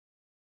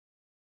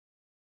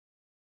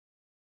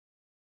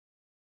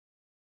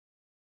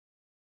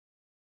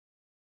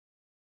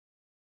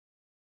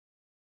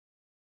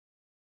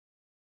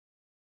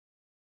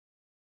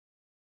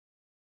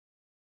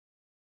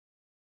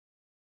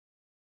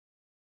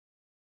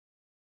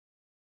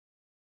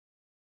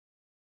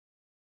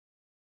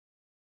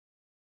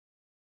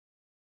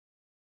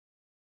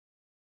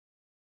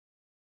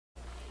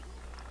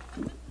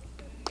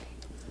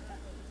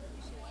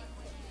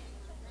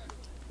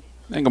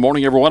And good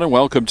morning, everyone, and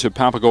welcome to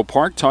Papago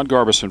Park. Todd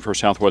Garbison for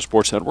Southwest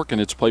Sports Network,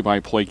 and it's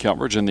play-by-play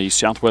coverage in the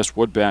Southwest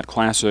Woodbat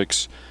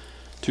Classics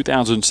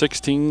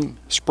 2016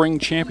 Spring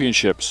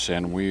Championships.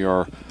 And we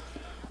are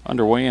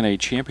underway in a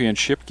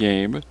championship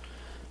game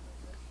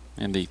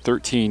in the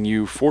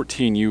 13U,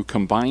 14U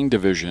combined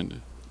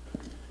division.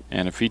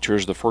 And it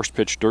features the first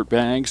pitch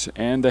Dirtbags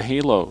and the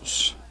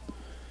Halos.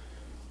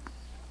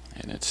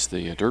 And it's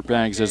the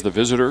Dirtbags as the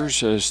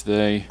visitors as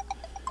they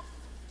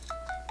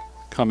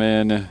come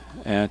in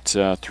at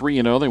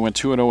 3-0. They went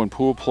 2-0 in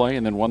pool play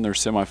and then won their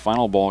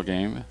semifinal ball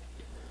game.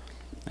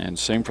 And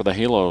same for the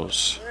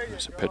Halos.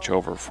 It's a pitch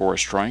over for a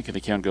strike, and the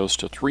count goes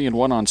to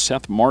 3-1 on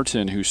Seth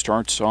Martin, who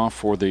starts off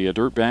for the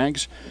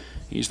Dirtbags.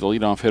 He's the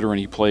leadoff hitter, and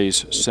he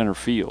plays center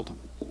field.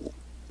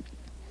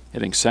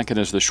 Hitting second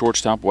is the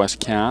shortstop, Wes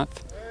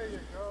Kath.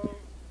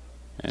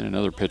 And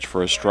another pitch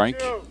for a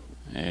strike.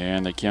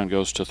 And the count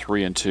goes to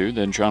 3-2.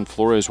 Then John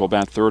Flores will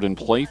bat third and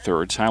play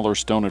third. Tyler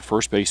Stone at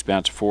first base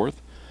bats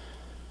fourth.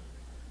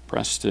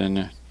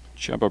 Preston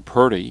Chubba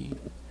Purdy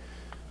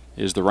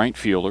is the right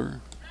fielder.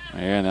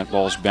 And that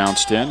ball's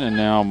bounced in, and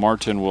now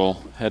Martin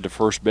will head to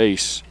first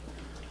base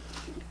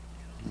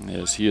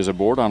as he is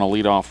aboard on a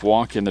leadoff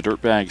walk in the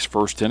Dirtbags'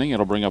 first inning.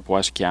 It'll bring up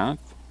Wes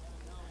Kath.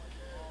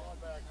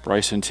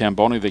 Bryson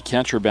Tamboni, the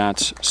catcher,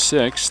 bats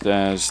sixth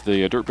as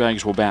the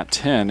Dirtbags will bat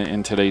 10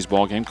 in today's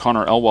ballgame.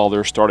 Connor Elwell,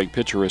 their starting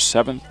pitcher, is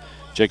seventh.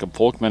 Jacob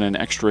Folkman, an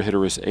extra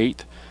hitter, is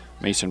eighth.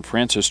 Mason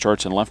Francis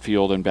starts in left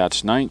field and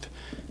bats ninth.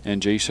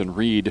 And Jason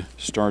Reed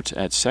starts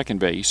at second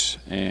base,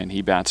 and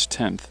he bats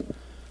 10th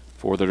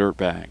for the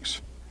Dirtbags.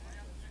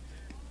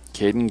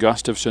 Caden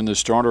Gustafson, the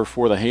starter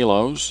for the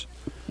Halos.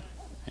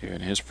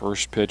 And his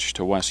first pitch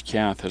to Wes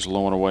Kath is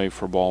low and away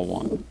for ball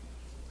one.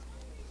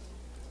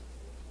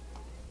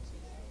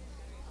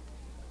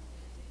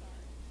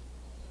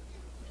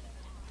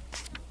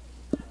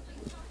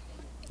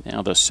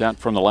 Now the set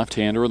from the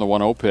left-hander and the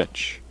 1-0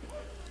 pitch.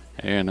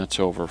 And that's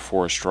over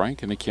for a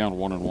strike, and the count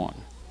 1-1.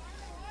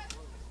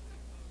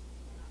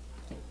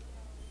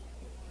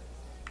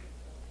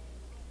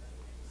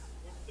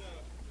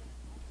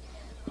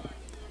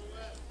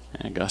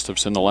 And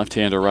Gustafson, the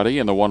left-hander, ready,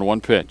 and the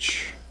 1-1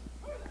 pitch.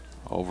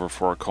 Over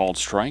for a called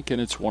strike, and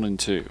it's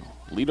 1-2.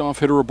 Leadoff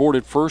hitter aboard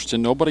at first,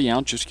 and nobody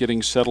out, just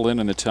getting settled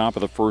in the top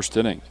of the first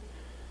inning.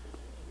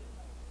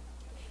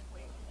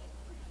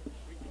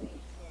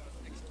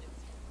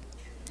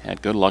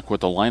 Had good luck with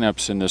the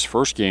lineups in this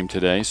first game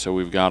today, so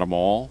we've got them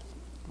all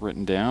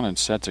written down and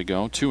set to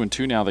go.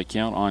 2-2 now the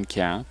count on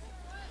Kath.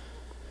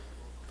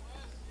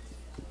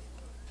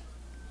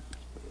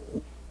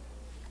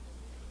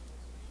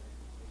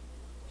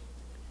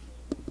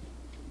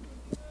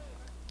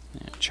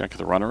 Check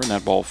the runner, and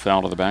that ball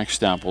foul to the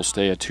backstop will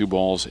stay at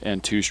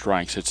 2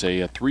 strikes. It's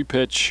a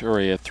 3-pitch or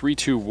a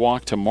 3-2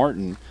 walk to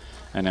Martin,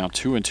 and now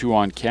 2-2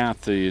 on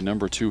Kath, the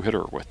number 2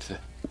 hitter, with the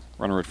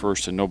runner at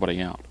first and nobody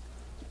out.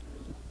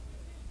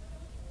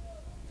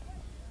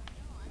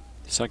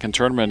 Second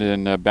tournament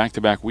in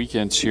back-to-back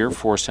weekends here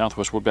for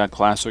Southwest Woodbat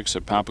Classics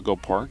at Papago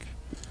Park.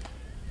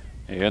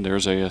 And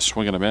there's a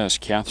swing and a miss.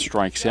 Kath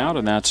strikes out,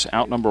 and that's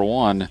out number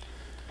 1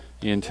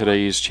 in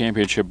today's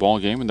championship ball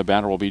game, and the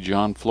batter will be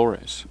John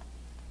Flores.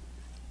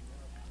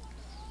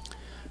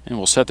 And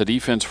we'll set the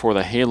defense for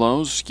the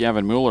Halos.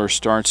 Gavin Mueller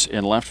starts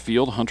in left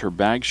field. Hunter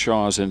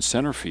Bagshaw is in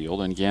center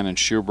field, and Gannon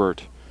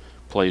Schubert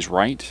plays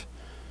right.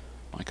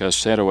 Mike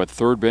Aceto at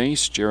third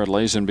base. Jared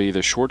Lazenby,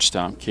 the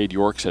shortstop. Cade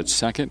Yorks at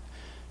second.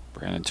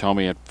 Brandon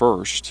Tomey at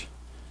first.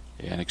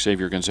 And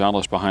Xavier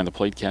Gonzalez behind the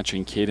plate,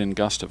 catching Caden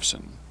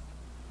Gustafson.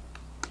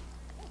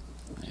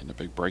 And a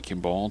big breaking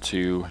ball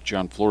to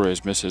John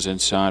Flores, misses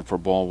inside for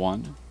ball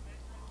one.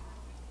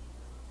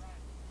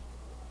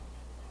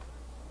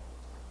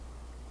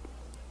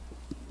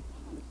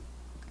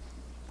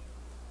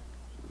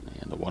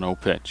 The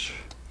 1-0 pitch.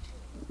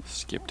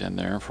 Skipped in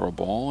there for a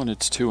ball, and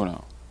it's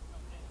 2-0.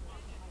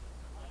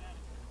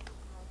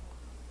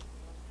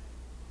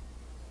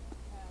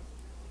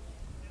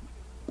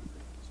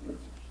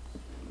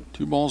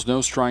 Two balls, no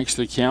strikes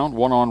to count.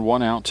 1 on,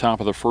 1 out, top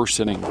of the first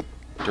inning.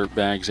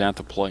 Dirtbags at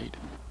the plate.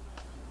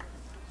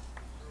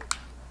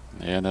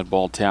 And that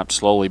ball tapped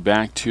slowly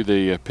back to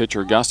the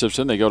pitcher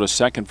Gustafson. They go to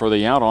second for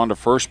the out, on to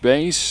first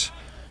base.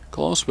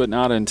 Close but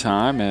not in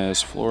time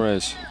as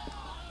Flores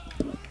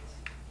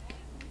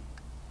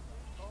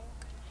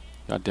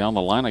got down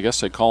the line. I guess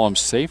they call him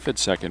safe at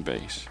second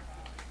base.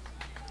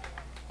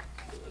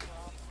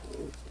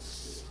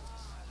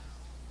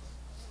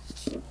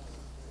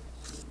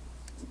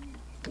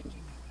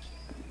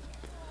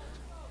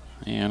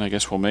 And I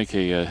guess we'll make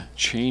a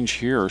change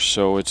here.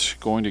 So it's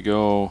going to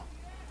go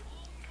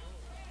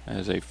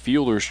as a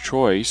fielder's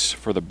choice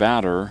for the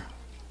batter.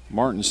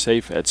 Martin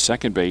safe at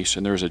second base,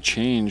 and there's a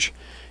change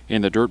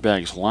in the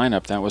Dirtbags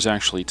lineup. That was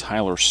actually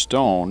Tyler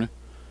Stone.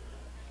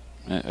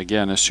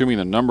 Again, assuming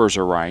the numbers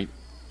are right.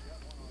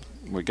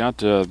 We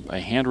got a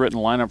handwritten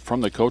lineup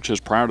from the coaches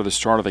prior to the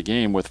start of the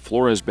game, with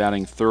Flores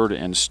batting third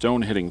and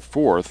Stone hitting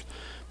fourth,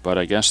 but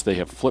I guess they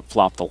have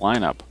flip-flopped the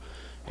lineup,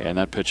 and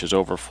that pitch is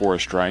over for a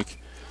strike.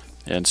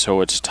 And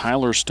so it's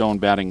Tyler Stone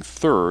batting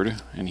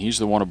third, and he's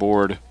the one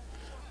aboard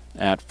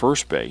at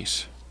first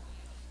base.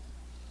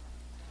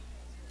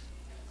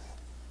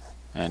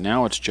 And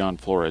now it's John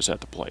Flores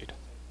at the plate.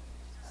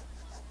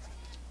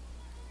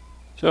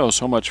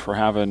 So much for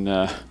having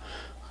the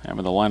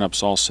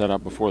lineups all set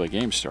up before the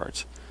game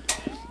starts.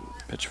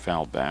 Pitch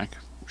fouled back.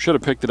 Should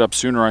have picked it up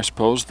sooner, I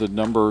suppose. The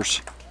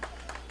numbers,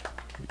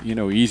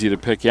 easy to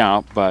pick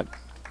out, but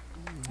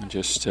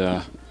just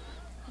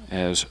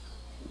as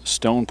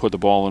Stone put the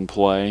ball in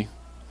play,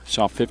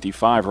 saw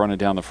 55 running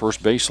down the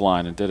first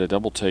baseline and did a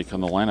double take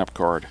on the lineup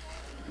card.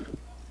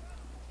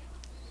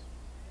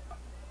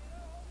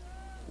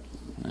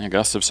 And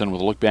Gustafson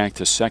with a look back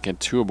to second,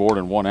 2 aboard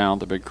and 1 out.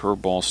 The big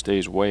curveball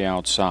stays way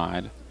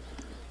outside.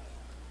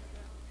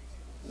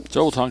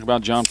 So we'll talk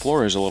about John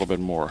Flores a little bit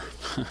more.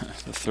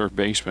 The third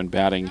baseman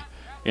batting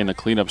in the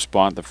cleanup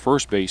spot. The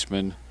first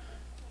baseman,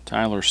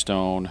 Tyler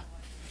Stone,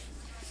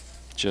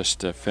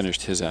 just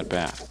finished his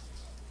at-bat.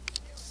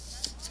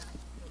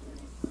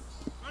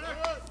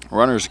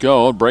 Runners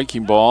go,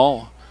 breaking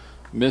ball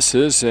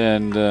misses,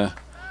 and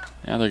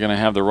now they're going to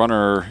have the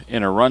runner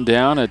in a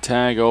rundown, a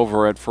tag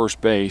over at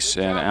first base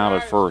and out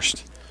at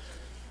first.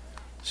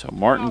 So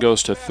Martin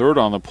goes to third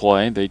on the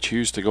play. They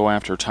choose to go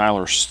after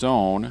Tyler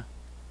Stone.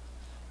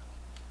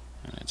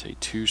 And it's a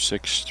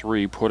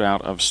 2-6-3 put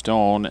out of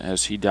Stone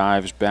as he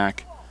dives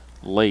back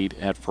late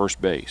at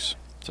first base.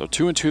 So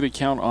 2-2 the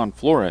count on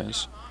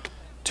Flores.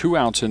 2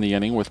 outs in the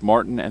inning with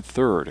Martin at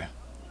third.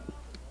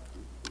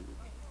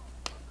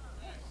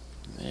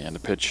 And the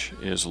pitch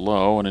is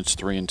low, and it's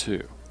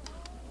 3-2.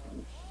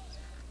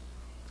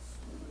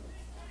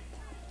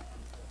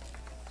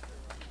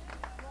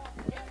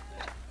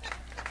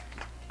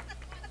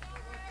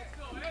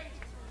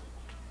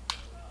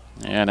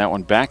 And that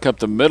one back up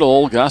the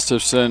middle.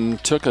 Gustafson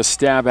took a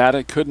stab at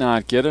it, could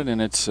not get it,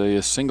 and it's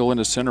a single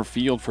into center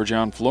field for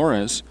John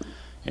Flores.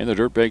 And the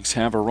Dirtbags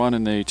have a run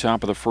in the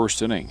top of the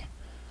first inning.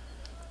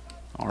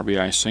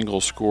 RBI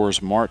single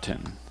scores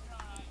Martin.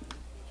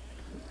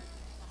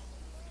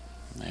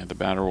 And the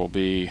batter will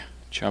be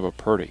Chubba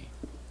Purdy.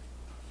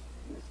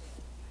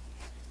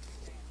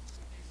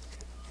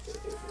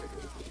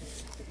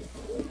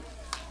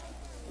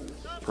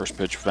 First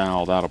pitch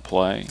fouled out of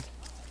play.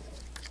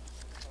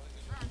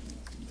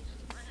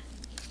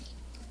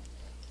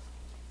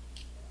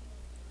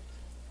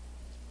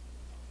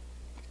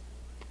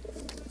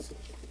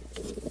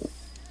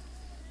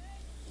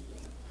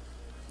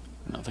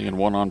 Nothing in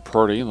one on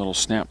Purdy. A little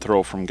snap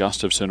throw from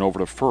Gustafson over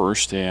to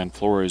first, and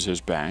Flores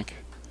is back.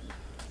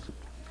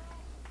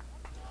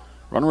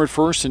 Runner at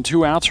first and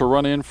 2 outs. A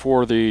run in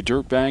for the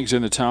Dirtbags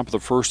in the top of the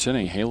first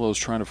inning. Halo's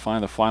trying to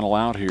find the final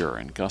out here,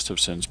 and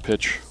Gustafson's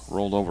pitch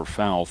rolled over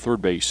foul.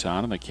 Third base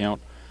side, and the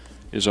count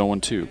is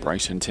 0-2.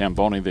 Bryson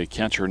Tamboni, the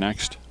catcher,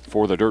 next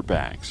for the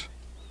Dirtbags.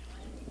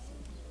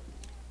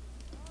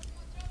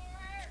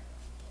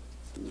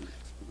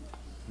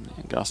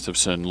 And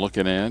Gustafson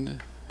looking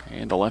in.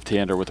 And a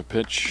left-hander with a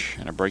pitch,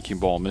 and a breaking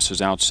ball misses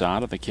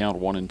outside of the count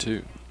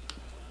 1-2.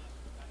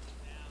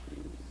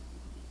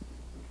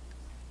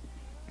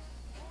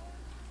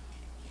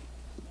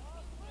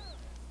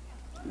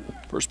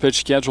 First pitch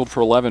scheduled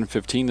for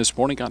 11:15 this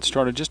morning. Got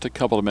started just a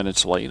couple of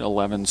minutes late,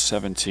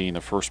 11:17,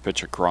 the first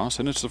pitch across.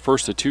 And it's the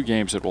first of 2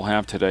 games that we'll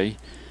have today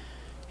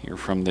here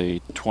from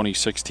the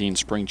 2016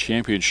 Spring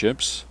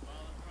Championships.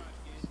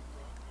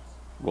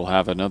 We'll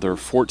have another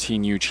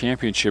 14U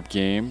championship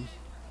game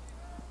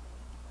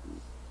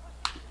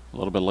a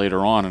little bit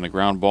later on, and a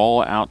ground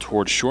ball out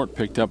towards short,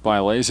 picked up by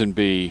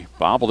Lazenby.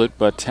 Bobbled it,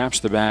 but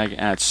taps the bag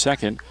at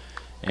second,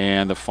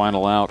 and the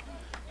final out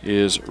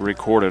is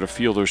recorded. A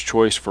fielder's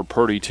choice for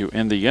Purdy to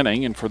end the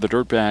inning, and for the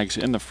Dirtbags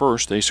in the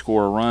first, they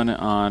score a run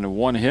on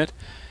 1 hit,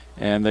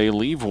 and they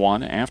leave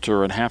 1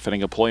 after a half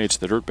inning of play. It's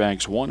the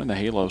Dirtbags 1, and the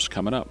Halos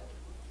coming up.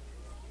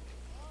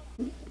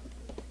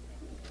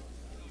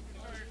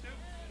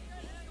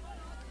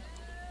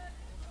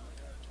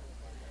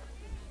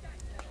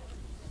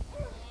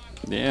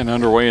 And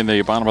underway in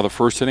the bottom of the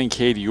first inning,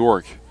 Cade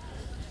York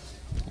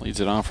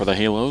leads it off for the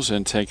Halos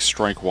and takes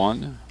strike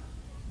 1.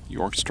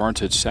 York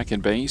starts at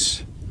second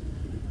base.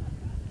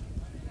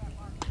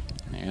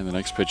 And the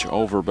next pitch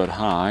over but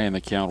high, and the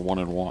count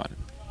 1-1.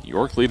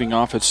 York leading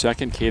off at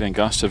second. Caden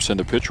Gustafson,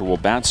 the pitcher, will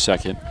bat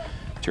second.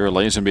 Jared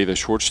Lazenby, the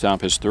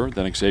shortstop, is third.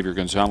 Then Xavier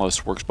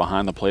Gonzalez works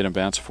behind the plate and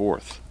bats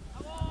fourth.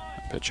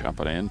 Pitch up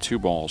and in, 2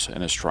 balls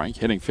and a strike.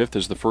 Hitting fifth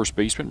is the first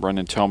baseman,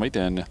 Brendan Tomey.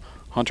 Then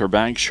Hunter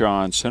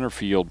Bagshaw in center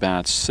field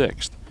bats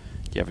sixth.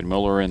 Kevin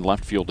Miller in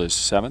left field is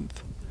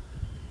seventh.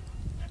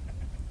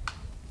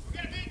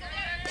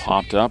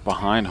 Popped up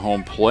behind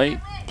home plate,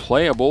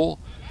 playable,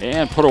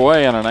 and put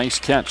away on a nice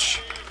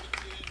catch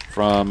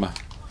from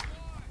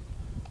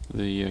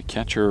the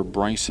catcher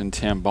Bryson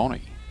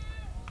Tamboni.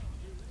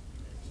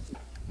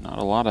 Not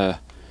a lot of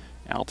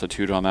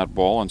altitude on that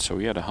ball, and so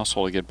he had to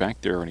hustle to get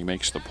back there, and he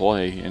makes the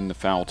play in the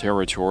foul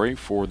territory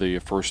for the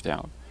first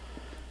out.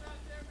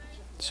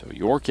 So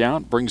York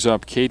out, brings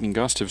up Caden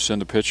Gustafson,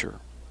 the pitcher.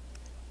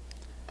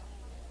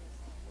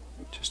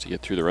 Just to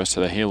get through the rest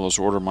of the Halos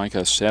order,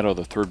 Micah Sato,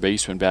 the third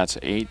baseman, bats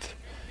 8th.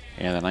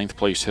 And the 9th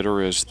place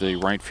hitter is the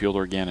right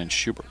fielder, Gannon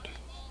Schubert.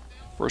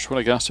 First one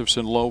to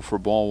Gustafson, low for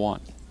ball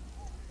 1.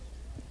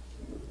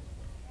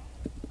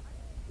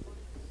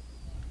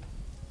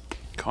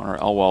 Connor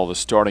Elwell, the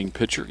starting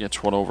pitcher,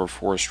 gets one over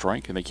for a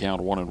strike, and they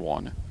count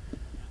 1-1.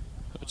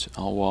 So it's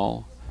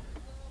Elwell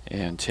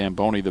and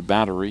Tamboni, the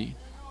battery.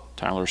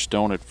 Tyler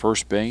Stone at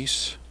first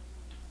base.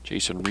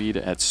 Jason Reed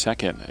at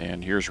second.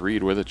 And here's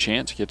Reed with a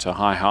chance. Gets a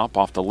high hop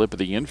off the lip of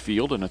the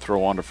infield, and a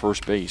throw on to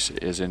first base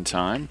is in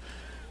time.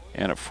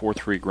 And a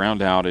 4-3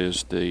 ground out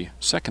is the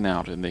second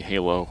out in the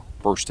Halo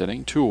first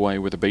inning. 2 away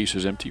with the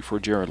bases empty for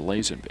Jared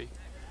Lazenby.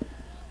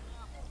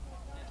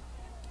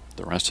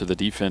 The rest of the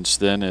defense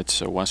then,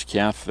 it's Wes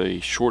Kath, the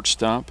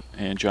shortstop,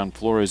 and John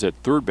Flores at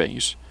third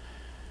base.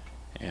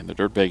 And the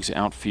Dirtbags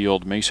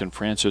outfield, Mason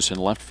Francis in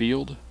left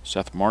field,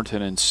 Seth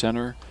Martin in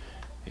center,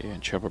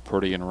 and Chubba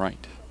Purdy in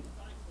right.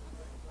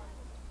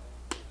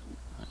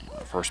 And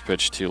the first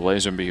pitch to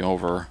Lazenby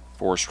over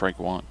for strike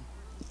 1.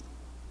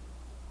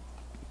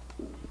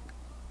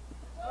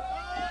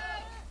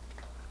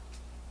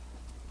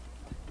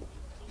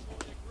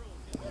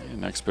 And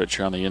next pitch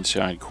on the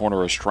inside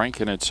corner, a strike,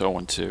 and it's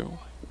 0-2.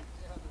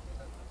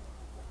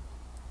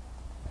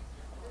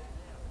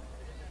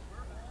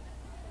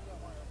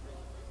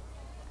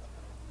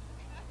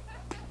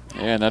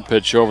 And that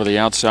pitch over the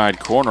outside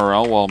corner.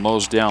 Elwell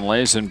mows down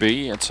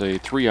Lazenby. It's a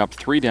 3-up,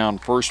 3-down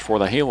first for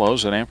the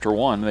Halos, and after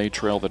 1, they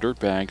trail the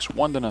Dirtbags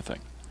 1-0.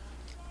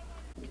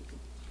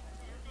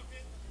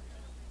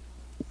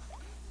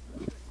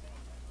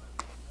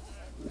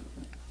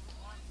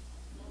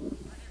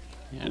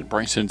 And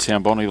Bryson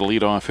Tamboni, the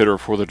leadoff hitter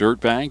for the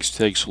Dirtbags,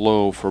 takes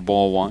low for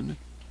ball 1.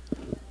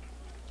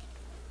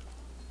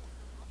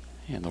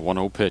 And the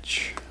 1-0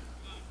 pitch.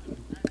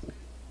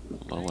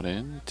 Low and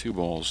in, 2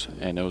 balls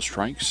and no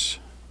strikes.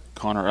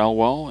 Connor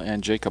Elwell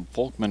and Jacob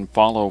Folkman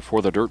follow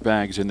for the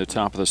Dirtbags in the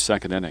top of the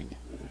second inning.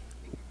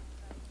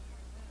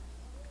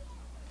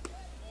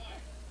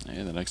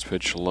 And the next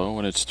pitch low,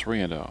 and it's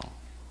 3-0.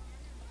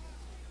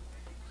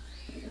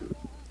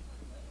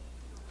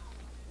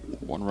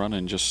 1 run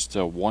and just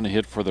 1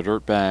 hit for the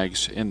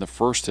Dirtbags in the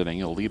first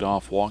inning. A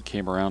leadoff walk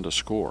came around to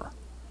score.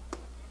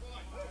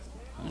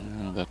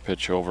 That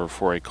pitch over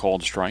for a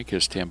called strike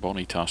as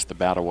Tamboni tossed the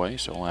bat away,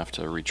 so he'll have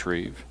to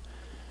retrieve.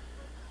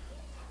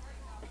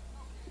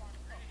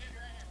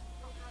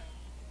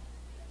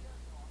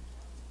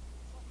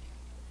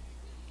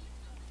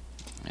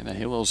 And the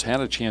Halos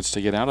had a chance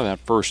to get out of that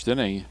first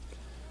inning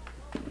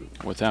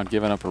without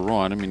giving up a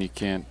run. I mean, you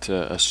can't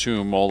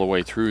assume all the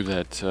way through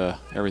that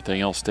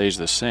everything else stays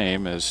the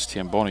same, as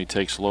Tamboni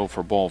takes low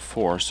for ball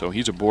 4. So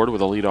he's aboard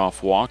with a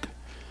leadoff walk.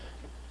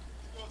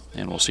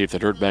 And we'll see if the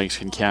Dirtbags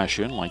can cash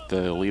in like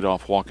the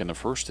leadoff walk in the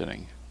first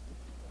inning.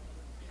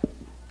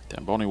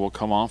 Tamboni will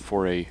come off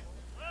for a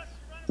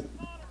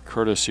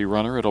courtesy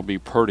runner. It'll be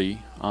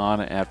Purdy on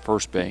at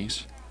first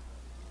base.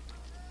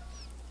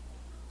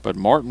 But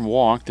Martin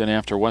walked, and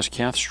after Wes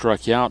Kath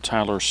struck out,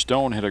 Tyler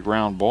Stone hit a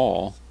ground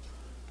ball.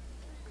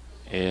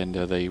 And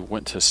they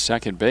went to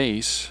second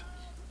base,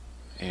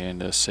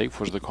 and safe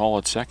was the call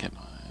at second.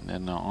 And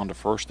then on to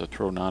first, the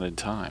throw not in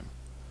time.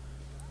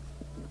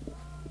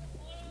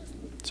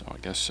 So I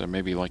guess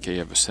maybe like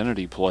a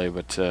vicinity play,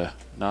 but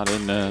not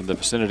in the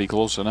vicinity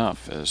close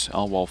enough, as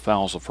Elwell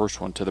fouls the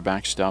first one to the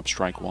backstop,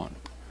 strike 1.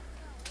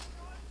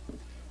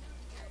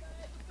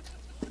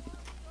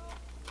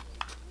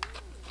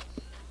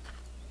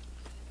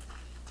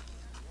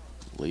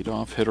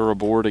 Leadoff hitter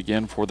aboard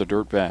again for the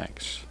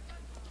Dirtbags.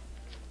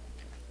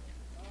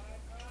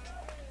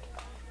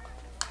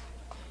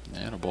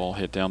 And a ball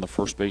hit down the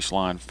first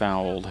baseline,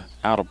 fouled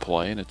out of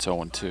play, and it's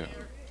 0-2.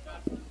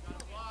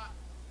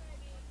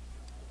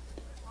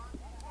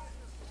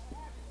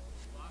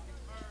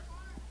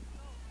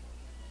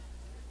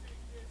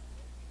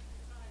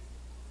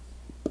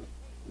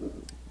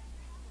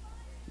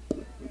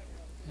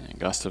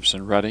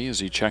 Gustafson ready as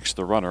he checks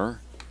the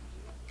runner.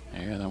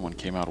 And that one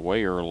came out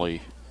way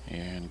early.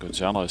 And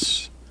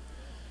Gonzalez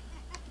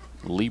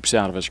leaps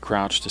out of his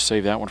crouch to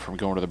save that one from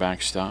going to the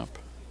backstop.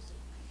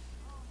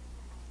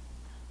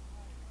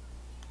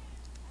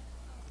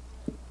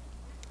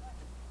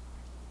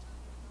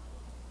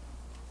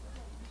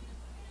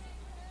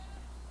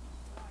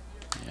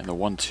 And the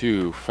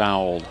 1-2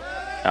 fouled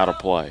out of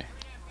play.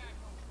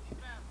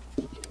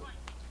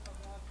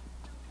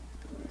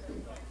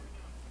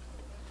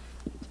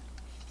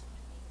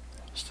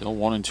 Still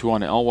 1-2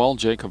 on Elwell.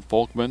 Jacob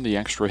Folkman, the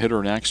extra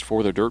hitter, next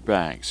for the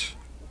Dirtbags.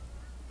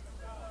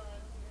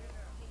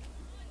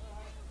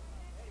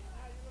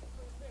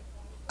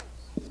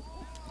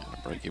 And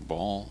a breaking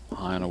ball,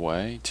 high and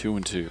away,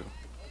 2-2.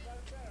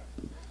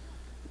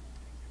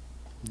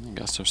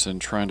 Gustafson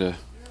trying to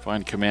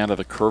find command of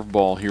the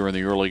curveball here in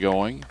the early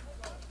going.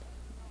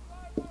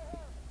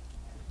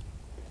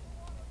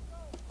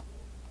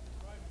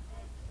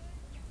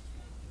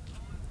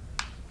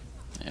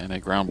 And a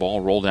ground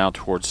ball rolled out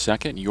towards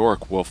second.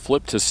 York will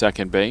flip to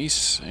second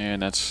base,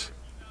 and that's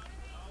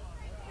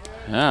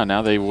Yeah,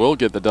 now they will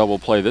get the double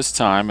play this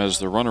time, as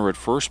the runner at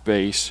first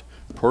base,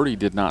 Purdy,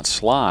 did not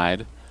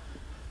slide.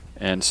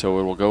 And so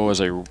it will go as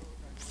a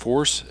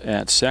force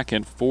at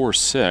second,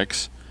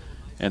 4-6,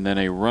 and then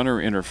a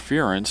runner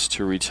interference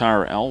to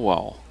retire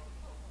Elwell.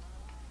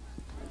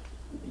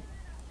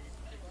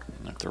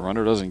 If the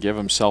runner doesn't give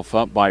himself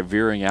up by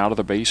veering out of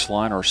the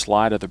baseline or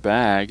slide at the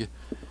bag,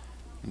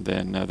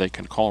 then they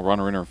can call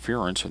runner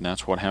interference, and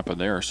that's what happened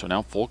there. So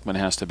now Folkman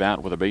has to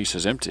bat with the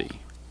bases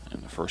empty.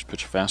 And the first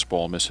pitch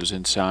fastball misses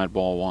inside,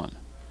 ball one.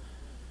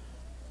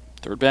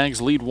 Dirtbags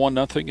lead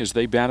 1-0 as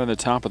they bat in the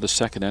top of the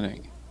second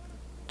inning.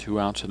 2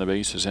 outs and the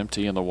base is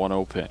empty in the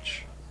 1-0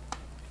 pitch.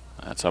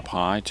 That's up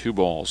high, 2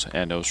 balls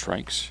and no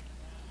strikes.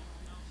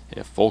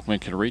 If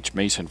Folkman can reach,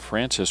 Mason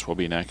Francis will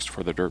be next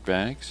for the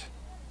Dirtbags.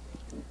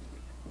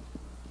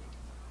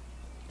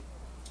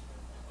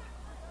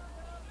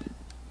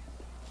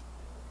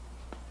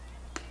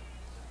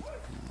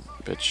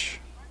 Pitch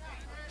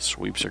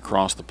sweeps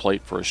across the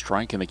plate for a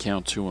strike, and the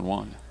count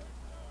 2-1.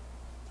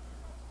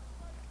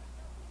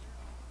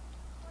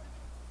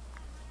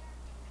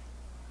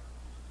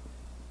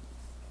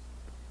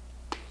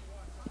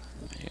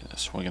 And a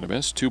swing and a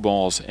miss. 2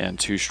 balls and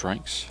 2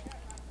 strikes.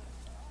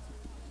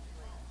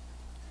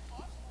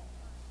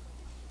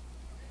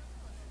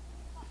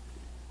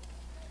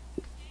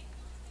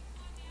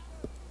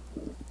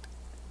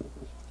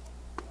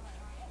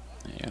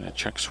 And a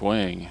check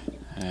swing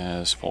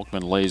as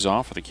Folkman lays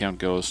off. The count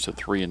goes to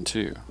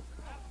 3-2.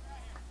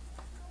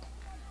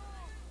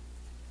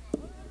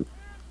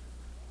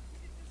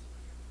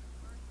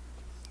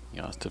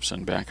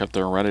 Gustafson back up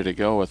there ready to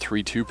go. A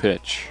 3-2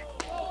 pitch.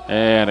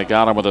 And it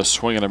got him with a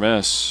swing and a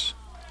miss.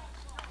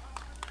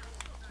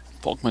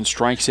 Folkman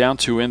strikes out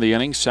to end the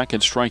inning. Second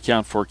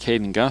strikeout for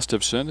Caden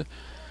Gustafson.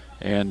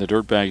 And the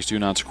Dirtbags do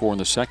not score in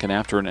the second.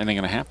 After an inning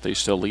and a half, they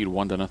still lead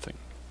 1-0.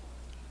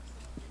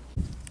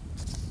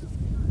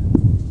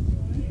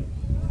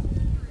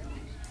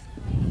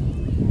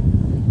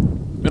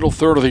 Middle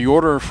third of the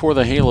order for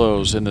the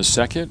Halos in the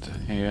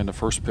second, and the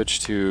first pitch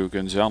to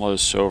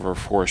Gonzalez over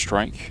for a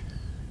strike.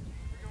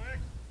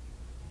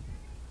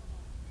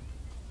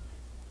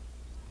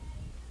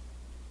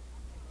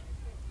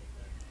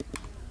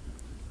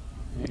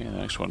 And the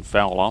next one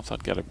fouled off.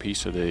 That got a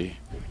piece of the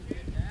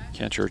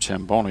catcher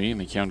Tamboni,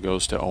 and the count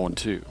goes to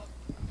 0-2.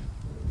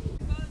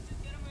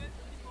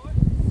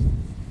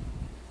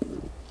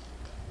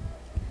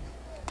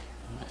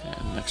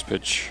 And next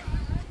pitch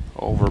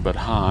over but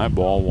high,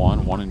 ball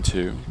one,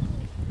 1-2.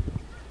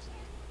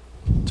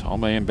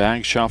 Tome and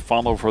Bagshaw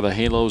follow for the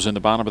Halos in the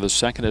bottom of the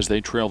second as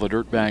they trail the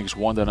Dirtbags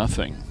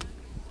 1-0.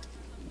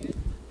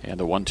 And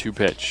the 1-2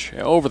 pitch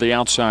over the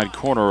outside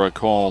corner, a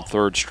called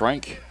third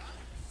strike.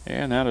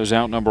 And that is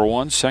out number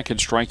 1. Second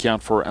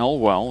strikeout for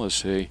Elwell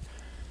as he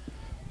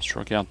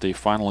struck out the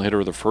final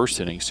hitter of the first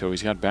inning. So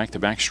he's got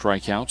back-to-back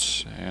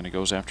strikeouts, and it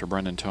goes after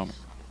Brendan Tome.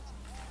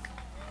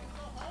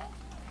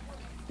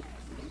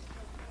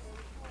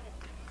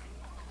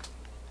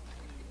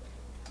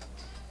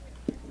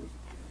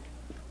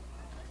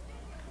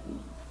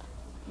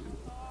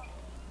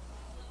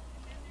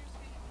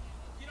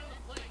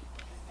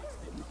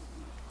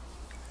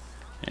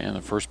 And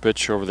the first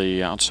pitch over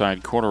the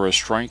outside corner, a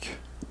strike.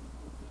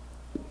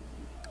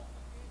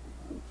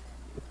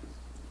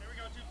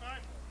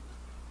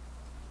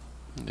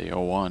 The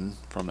 0-1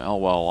 from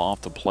Elwell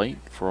off the plate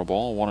for a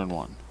ball,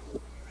 1-1.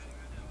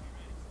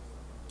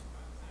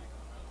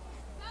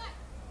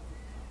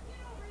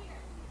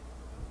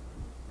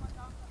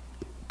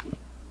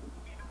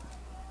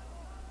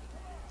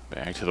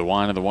 Back to the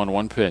line of the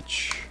 1-1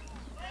 pitch.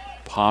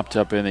 Popped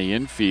up in the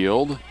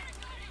infield,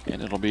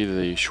 and it'll be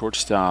the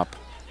shortstop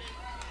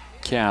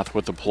Kath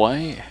with the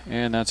play,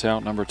 and that's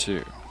out number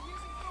 2.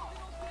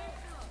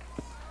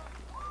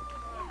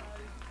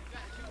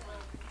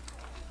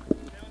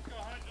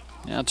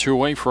 Now 2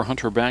 away for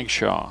Hunter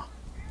Bagshaw.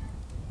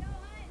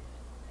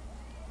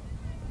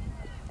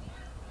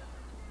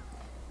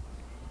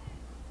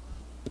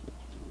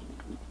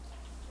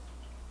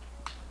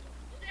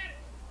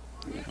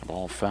 The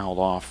ball fouled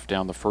off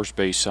down the first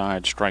base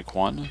side, strike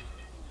 1.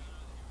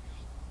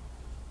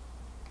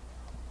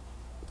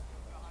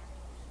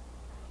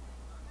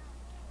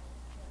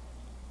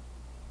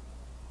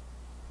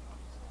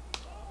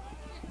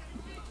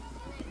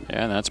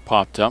 And that's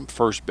popped up.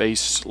 First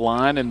base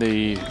line in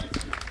the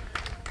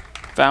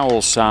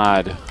foul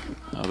side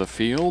of the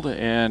field,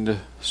 and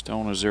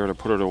Stone is there to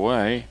put it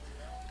away.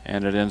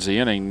 And it ends the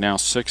inning. Now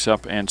 6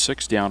 up and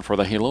 6 down for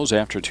the Halos.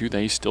 After 2,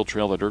 they still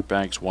trail the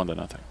Dirtbags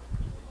 1-0.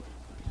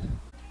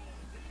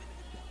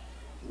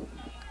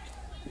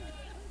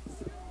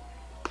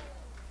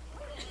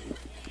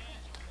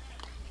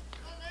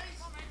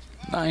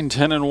 9,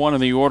 10, and 1 in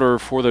the order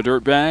for the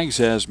Dirtbags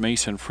as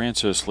Mason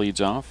Francis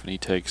leads off, and he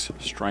takes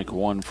strike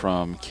 1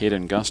 from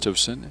Caden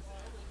Gustafson.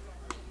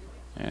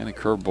 And a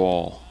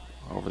curveball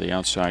over the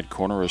outside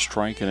corner, a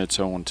strike, and it's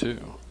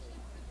 0-2.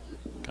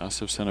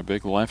 Gustafson, a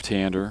big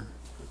left-hander.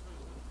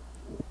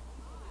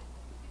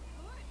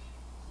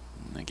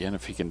 And again,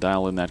 if he can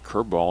dial in that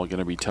curveball, going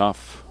to be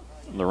tough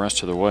the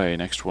rest of the way.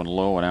 Next one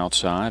low and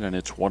outside, and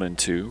it's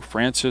 1-2.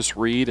 Francis,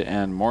 Reed,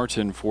 and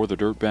Martin for the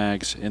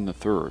Dirtbags in the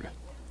third.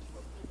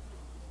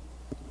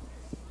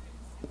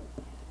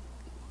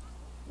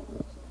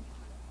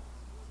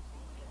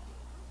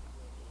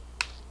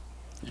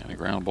 And a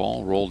ground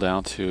ball rolled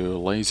out to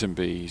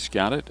Lazenby. He's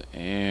got it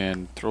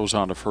and throws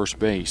on to first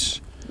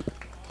base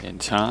in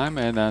time,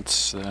 and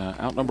that's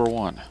out number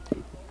one.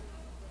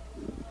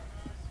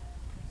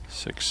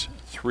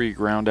 6-3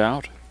 ground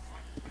out.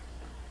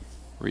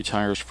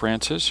 Retires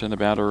Francis, and the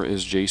batter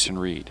is Jason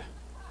Reed.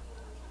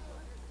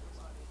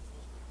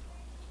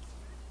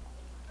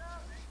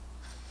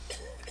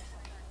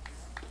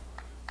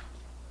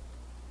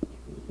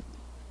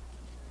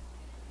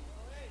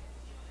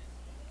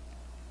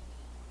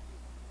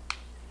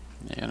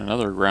 And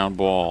another ground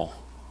ball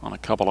on a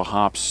couple of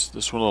hops.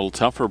 This one a little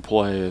tougher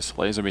play as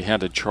Lazenby had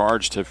to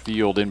charge to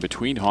field in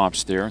between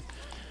hops there.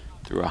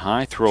 Threw a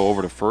high throw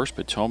over to first,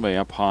 but Tomei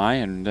up high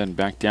and then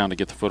back down to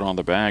get the foot on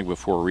the bag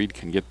before Reed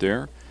can get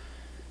there.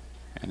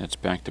 And it's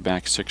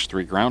back-to-back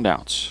 6-3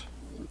 groundouts.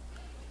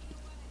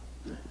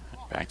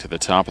 Back to the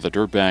top of the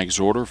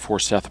Dirtbags order for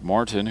Seth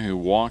Martin, who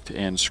walked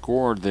and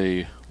scored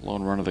the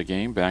lone run of the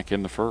game back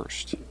in the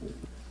first.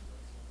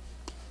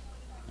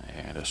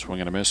 And a swing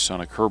and a miss on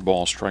a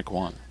curveball, strike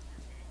one.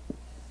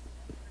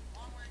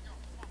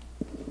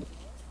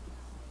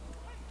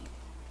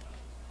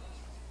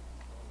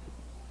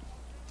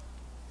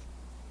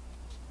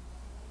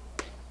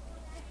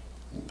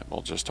 The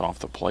ball just off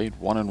the plate,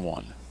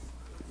 1-1.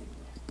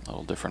 A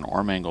little different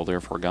arm angle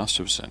there for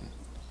Gustafson.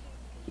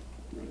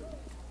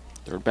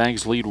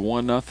 Dirtbags lead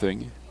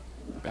 1-0.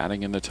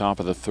 Batting in the top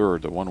of the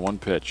third, the 1-1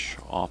 pitch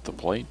off the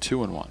plate,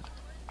 2-1.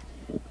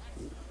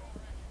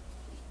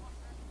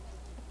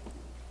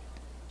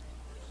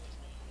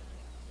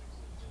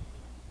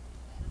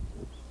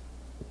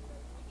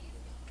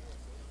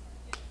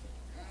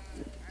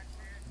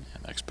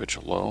 Next pitch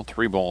low,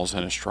 3 balls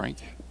and a strike.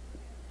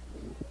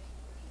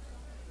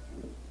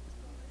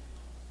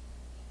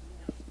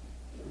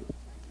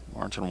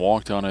 Martin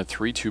walked on a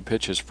 3-2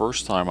 pitch his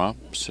first time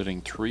up,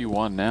 sitting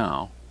 3-1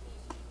 now,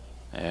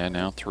 and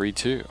now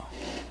 3-2.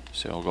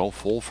 So he'll go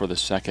full for the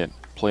second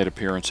plate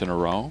appearance in a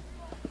row.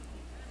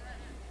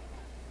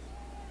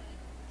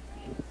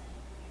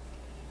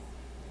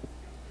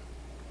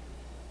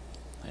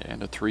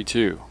 And a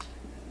 3-2,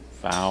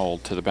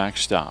 fouled to the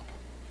backstop.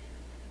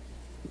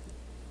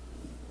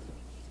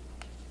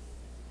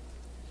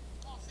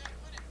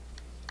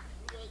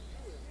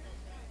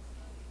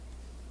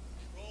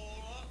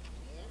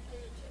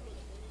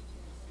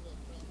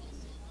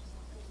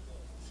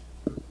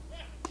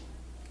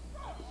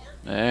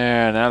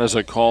 And that is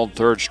a called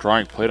third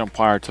strike. Plate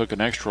umpire took an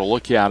extra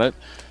look at it.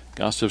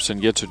 Gustafson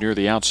gets it near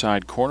the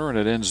outside corner, and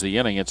it ends the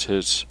inning. It's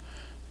his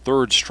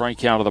third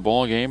strikeout of the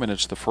ball game, and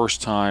it's the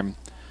first time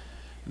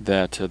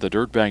that the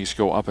Dirtbags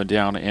go up and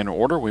down in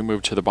order. We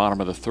move to the bottom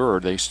of the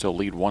third. They still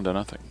lead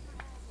 1-0.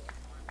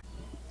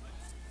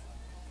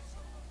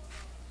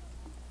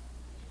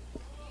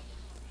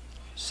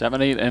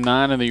 Seven, 8, and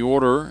 9 in the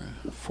order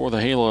for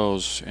the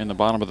Halos in the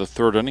bottom of the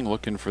third inning,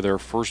 looking for their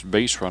first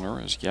base runner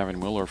as Gavin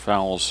Miller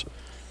fouls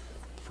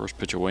the first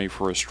pitch away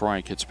for a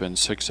strike. It's been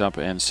 6 up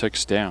and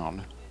 6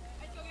 down.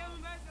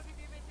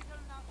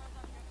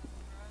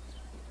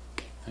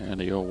 And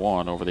the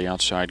 0-1 over the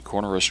outside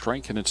corner, a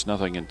strike, and it's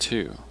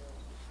 0-2.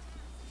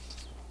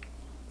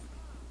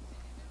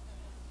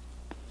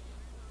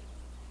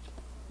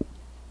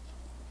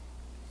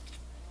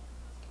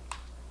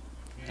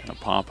 And a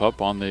pop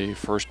up on the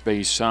first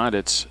base side.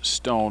 It's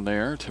Stone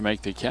there to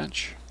make the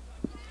catch.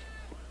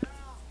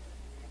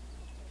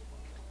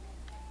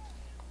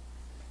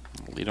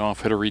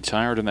 Leadoff hitter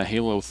retired in the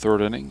Halo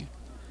third inning.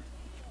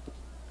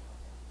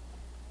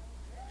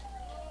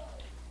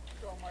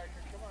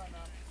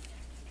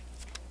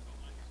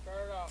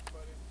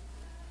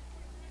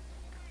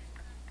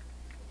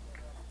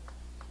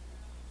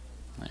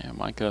 And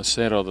Mike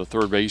Aceto, the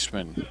third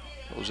baseman,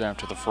 goes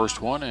after the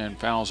first one and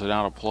fouls it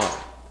out of play.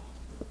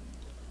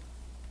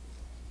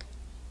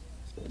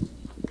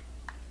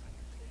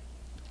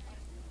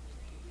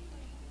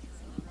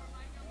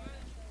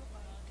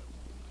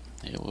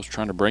 Halo's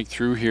trying to break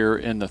through here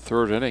in the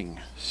third inning.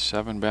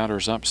 7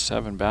 batters up,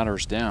 7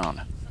 batters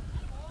down.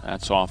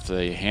 That's off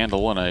the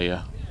handle, and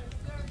a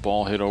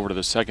ball hit over to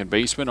the second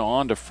baseman,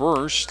 on to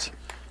first,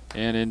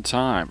 and in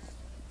time.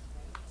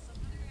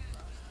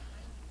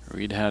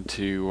 Reed had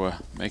to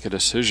make a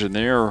decision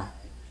there.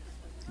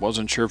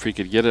 Wasn't sure if he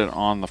could get it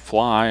on the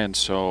fly, and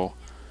so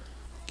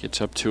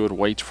gets up to it,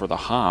 waits for the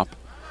hop,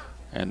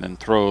 and then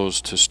throws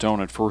to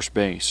Stone at first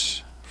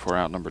base for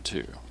out number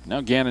 2.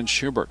 Now Gannon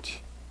Schubert.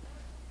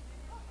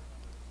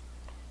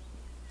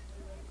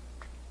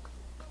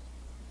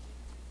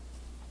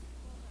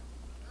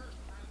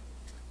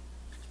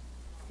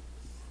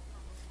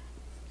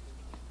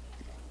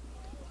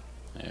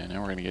 And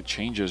now we're going to get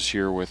changes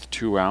here with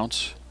 2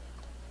 outs,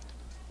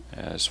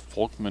 as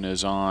Folkman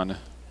is on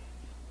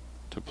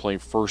to play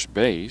first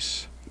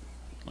base.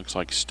 Looks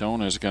like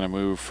Stone is going to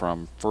move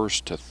from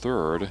first to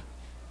third,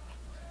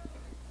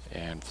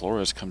 And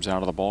Flores comes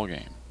out of the ball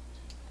game.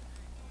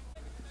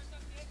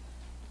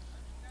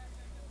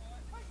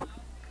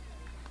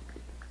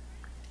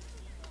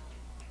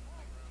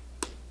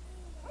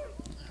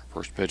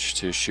 First pitch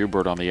to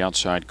Schubert on the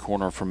outside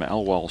corner from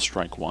Elwell,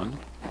 strike one.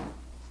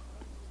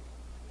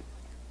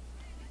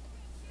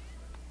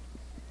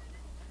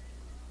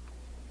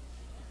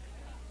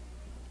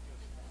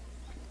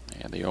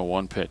 And the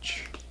 0-1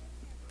 pitch.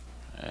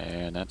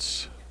 And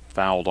that's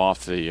fouled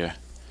off the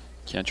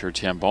catcher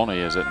Tamboni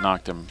as it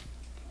knocked him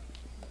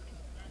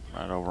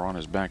right over on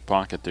his back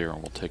pocket there,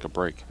 and we'll take a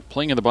break.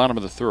 Playing in the bottom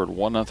of the third,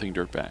 1-0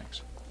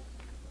 Dirtbags.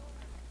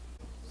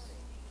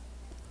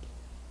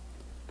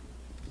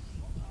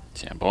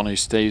 Tamboni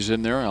stays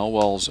in there.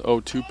 Elwell's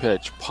 0-2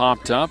 pitch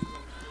popped up,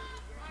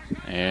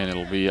 and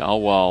it'll be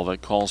Elwell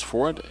that calls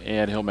for it,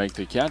 and he'll make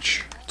the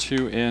catch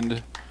to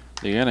end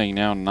the inning.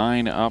 Now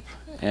 9 up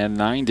and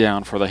 9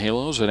 down for the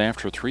Halos, and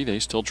after 3 they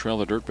still trail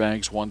the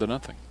Dirtbags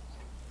 1-0.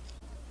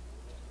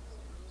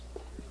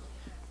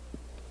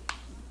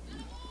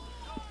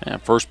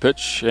 And first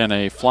pitch and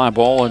a fly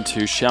ball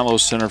into shallow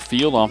center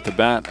field off the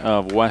bat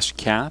of Wes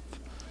Kath.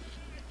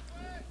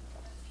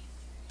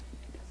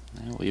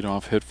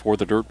 Leadoff hit for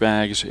the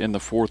Dirtbags in the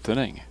 4th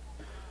inning.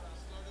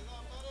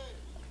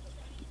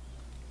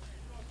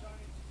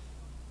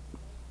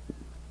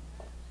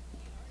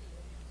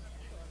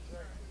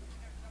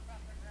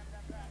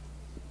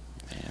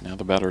 And now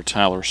the batter,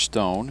 Tyler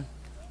Stone.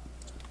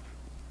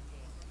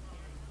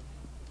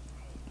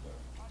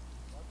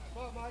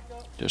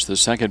 Just the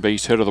second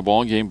base hit of the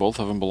ball game. Both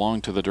of them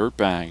belong to the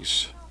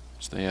Dirtbags.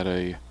 So they had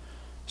a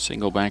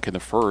single back in the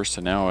 1st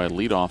and now a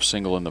leadoff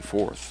single in the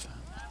 4th.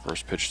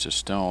 First pitch to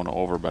Stone,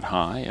 over but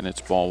high, and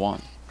it's ball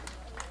 1.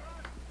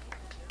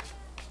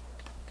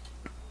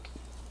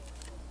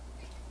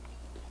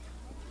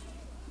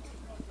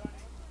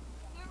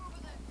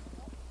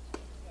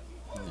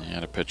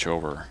 And a pitch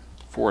over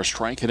for a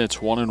strike, and it's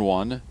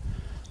 1-1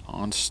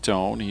 on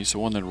Stone. He's the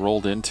one that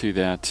rolled into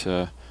that,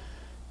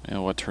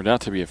 what turned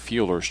out to be a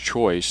fielder's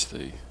choice.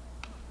 The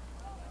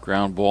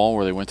ground ball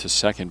where they went to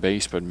second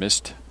base but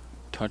missed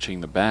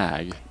touching the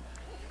bag.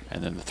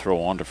 And then the throw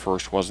on to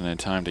first wasn't in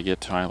time to get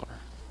Tyler.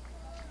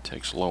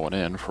 Takes low and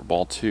in for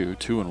ball 2,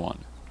 2-1.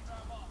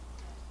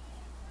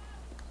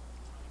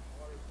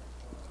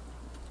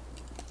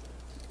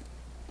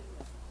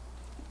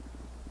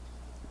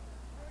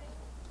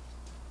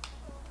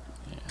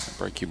 And the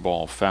breaking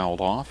ball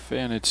fouled off,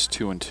 and it's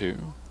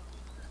 2-2.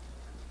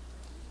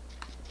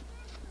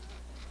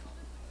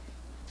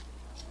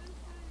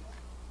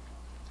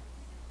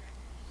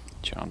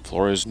 John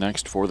Flores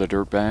next for the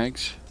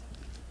Dirtbags.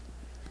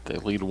 They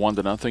lead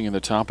 1-0 in the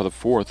top of the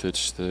 4th.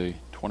 It's the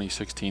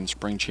 2016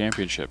 Spring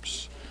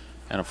Championships.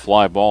 And a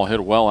fly ball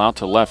hit well out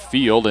to left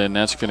field, and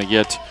that's going to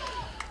get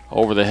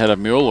over the head of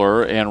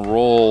Mueller and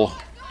roll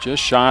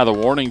just shy of the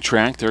warning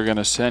track. They're going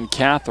to send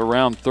Kath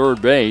around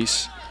third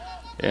base,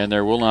 and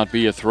there will not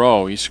be a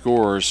throw. He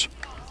scores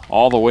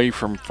all the way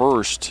from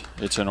first.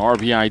 It's an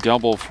RBI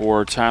double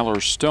for Tyler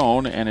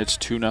Stone, and it's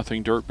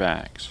 2-0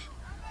 Dirtbags.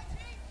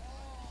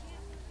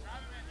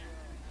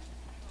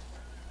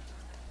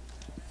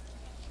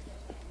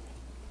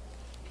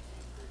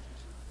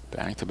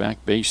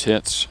 Back-to-back base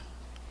hits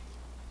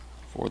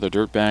for the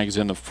Dirtbags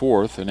in the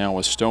 4th, and now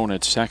with Stone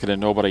at second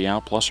and nobody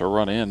out, plus a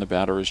run in, the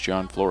batter is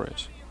John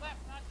Flores.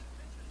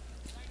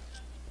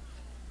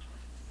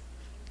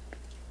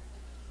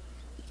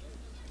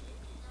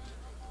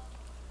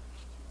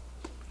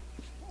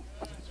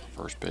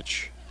 First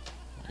pitch,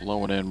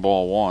 low and in,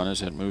 ball 1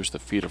 as it moves the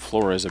feet of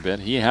Flores a bit.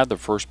 He had the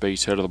first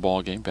base hit of the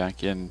ball game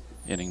back in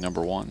inning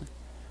number 1.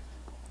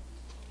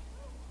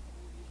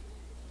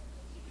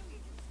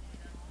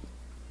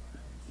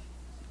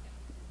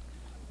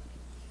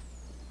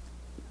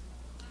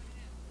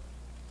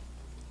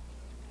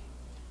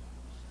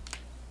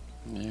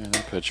 Yeah,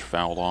 that pitch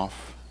fouled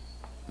off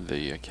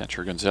the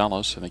catcher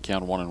Gonzalez, and they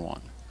count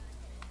 1-1.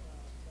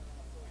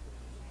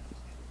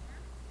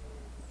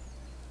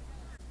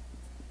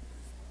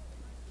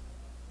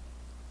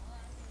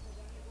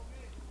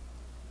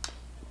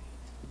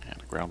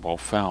 And a ground ball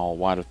foul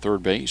wide of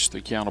third base. The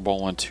count a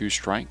ball on 2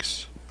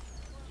 strikes.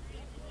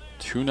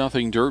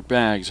 2-0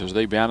 Dirtbags as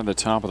they bat in the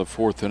top of the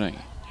 4th inning.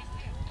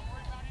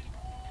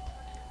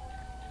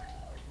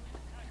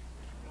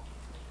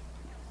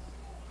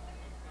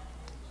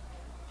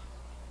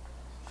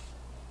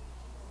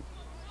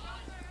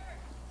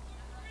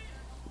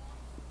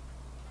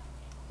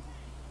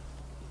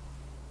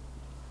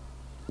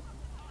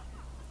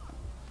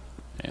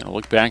 And a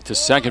look back to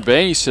second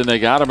base, and they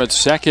got him at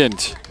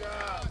second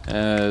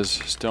as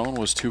Stone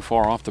was too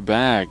far off the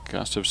bag.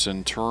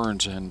 Gustafson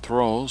turns and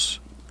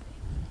throws,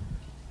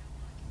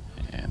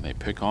 and they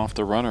pick off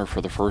the runner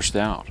for the first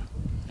out.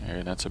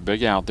 And that's a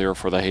big out there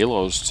for the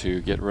Halos to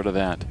get rid of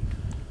that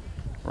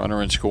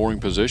runner in scoring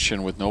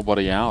position with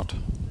nobody out.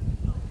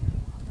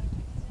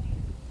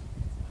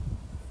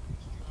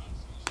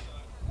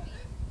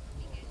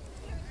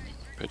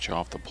 Pitch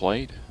off the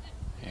plate,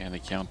 and they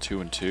count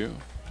 2-2.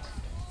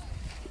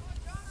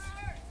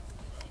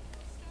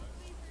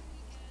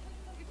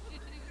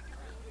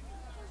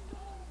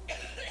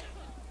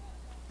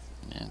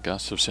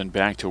 Gustafson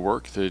back to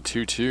work. The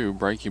 2-2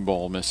 breaking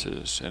ball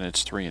misses, and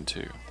it's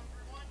 3-2.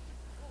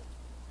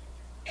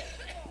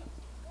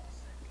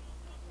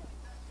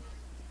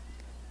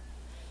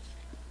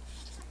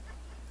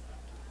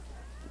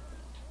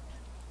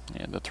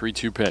 And the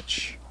 3-2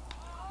 pitch.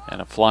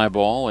 And a fly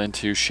ball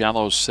into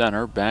shallow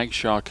center.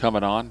 Bagshaw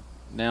coming on.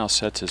 Now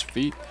sets his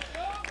feet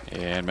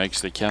and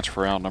makes the catch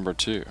for out number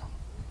 2.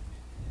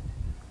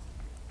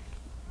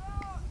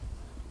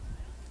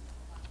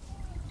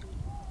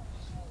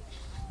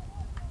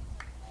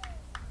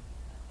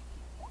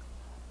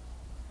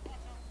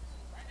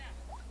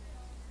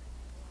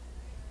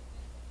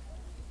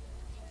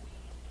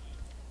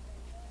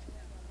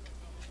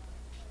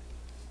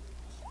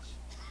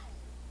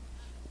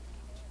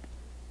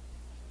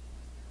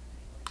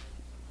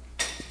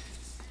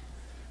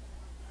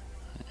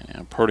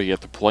 And Purdy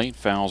at the plate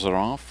fouls it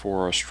off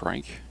for a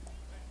strike.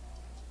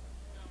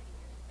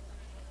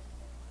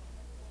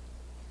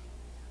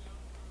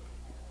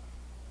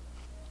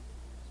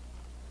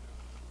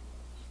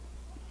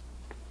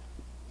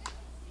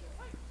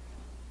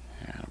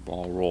 And a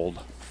ball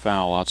rolled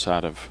foul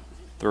outside of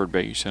third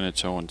base, and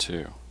it's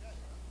 0-2.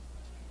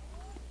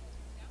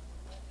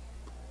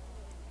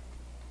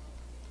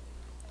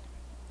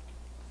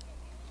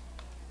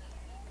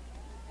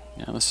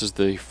 Now this is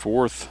the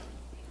 4th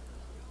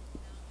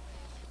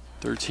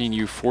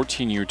 13U,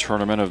 14U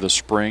tournament of the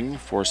spring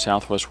for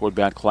Southwest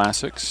Woodbat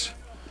Classics.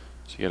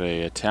 So you get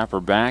a tapper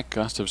back.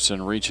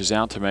 Gustafson reaches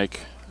out to make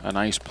a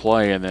nice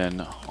play and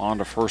then on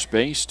to first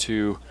base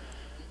to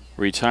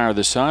retire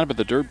the side. But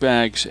the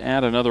Dirtbags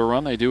add another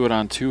run. They do it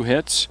on 2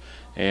 hits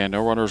and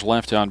no runners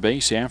left on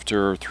base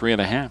after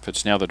 3.5.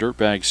 It's now the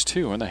Dirtbags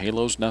 2 and the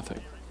Halos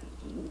nothing.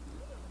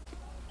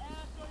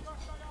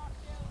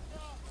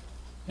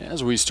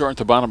 As we start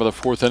the bottom of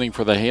the 4th inning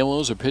for the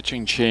Halos, a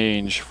pitching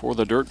change for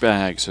the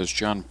Dirtbags as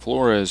John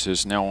Flores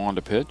is now on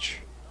to pitch.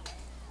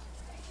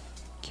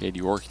 Cade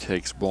York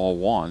takes ball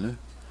 1,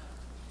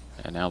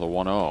 and now the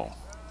 1-0.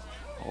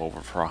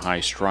 Over for a high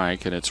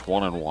strike, and it's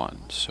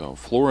 1-1. So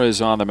Flores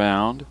on the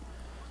mound.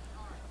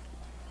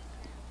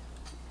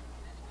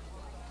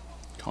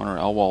 Connor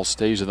Elwell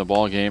stays in the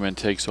ball game and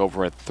takes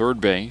over at third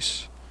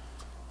base.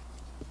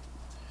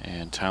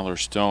 And Tyler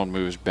Stone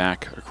moves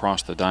back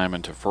across the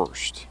diamond to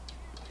first.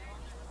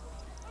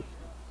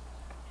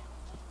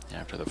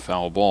 After the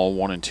foul ball,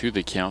 1-2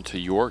 the count to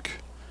York,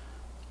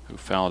 who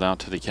fouled out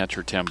to the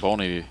catcher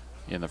Tamboni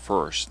in the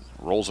first.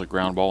 Rolls a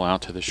ground ball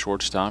out to the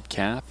shortstop,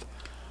 Kath,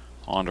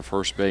 on to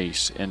first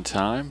base in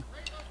time.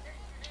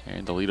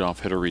 And the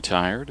leadoff hitter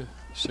retired.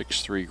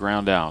 6-3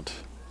 ground out.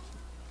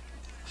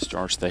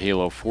 Starts the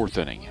Halo 4th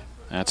inning.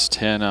 That's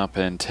 10 up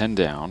and 10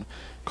 down.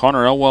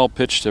 Connor Elwell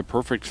pitched a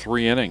perfect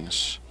 3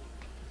 innings.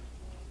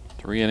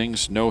 3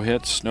 innings, no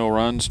hits, no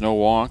runs, no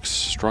walks,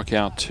 struck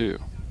out 2.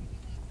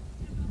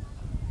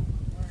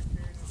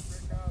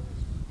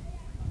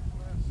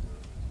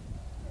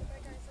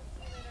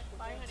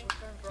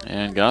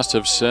 And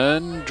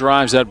Gustafson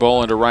drives that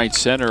ball into right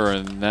center,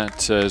 and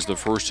that is the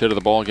first hit of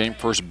the ball game,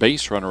 first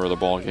base runner of the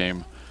ball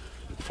game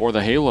for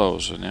the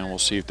Halos. And now we'll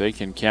see if they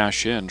can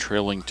cash in,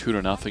 trailing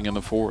 2-0 in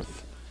the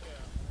 4th.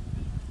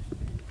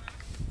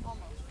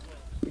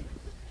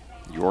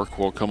 York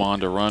will come on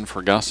to run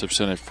for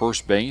Gustafson at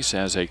first base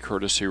as a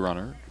courtesy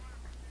runner.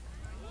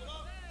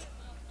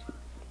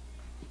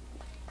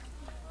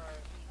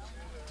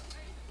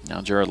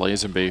 Now Jared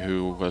Lazenby,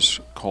 who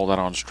was called out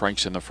on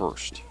strikes in the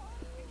first.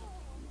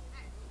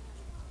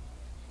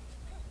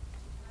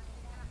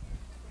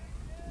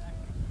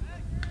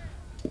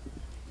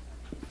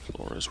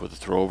 Flores with a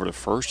throw over to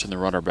first and the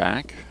runner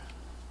back.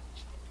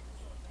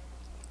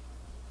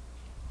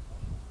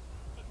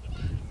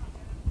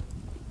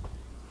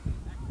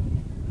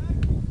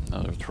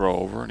 Another throw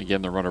over, and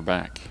again the runner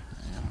back.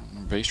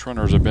 Base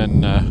runners have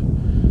been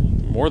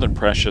more than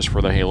precious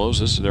for the Halos.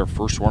 This is their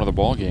first one of the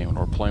ball game, and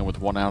we're playing with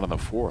 1 out in the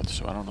 4th,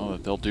 so I don't know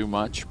that they'll do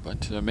much,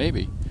 but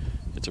maybe.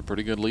 It's a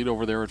pretty good lead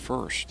over there at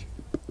first.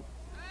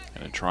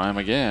 Gonna try him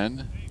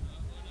again,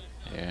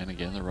 and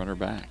again the runner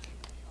back.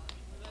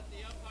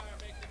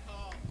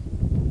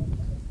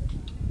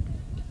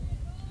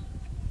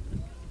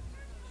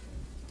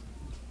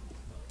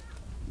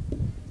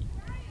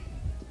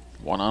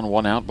 One on,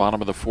 one out, bottom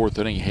of the 4th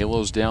inning.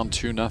 Halos down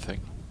 2-0.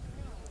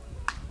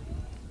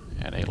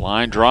 And a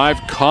line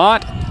drive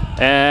caught,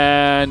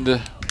 and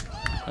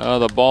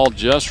the ball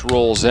just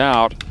rolls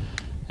out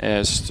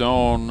as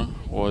Stone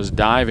was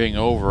diving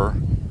over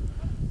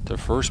to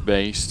first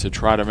base to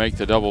try to make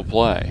the double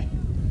play.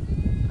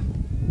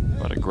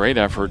 But a great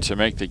effort to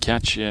make the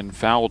catch in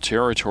foul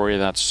territory of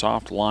that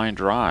soft line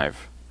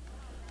drive.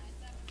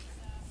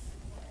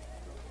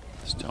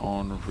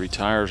 Stone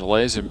retires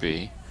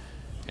Lazenby.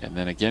 And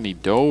then again, he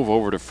dove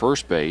over to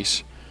first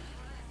base,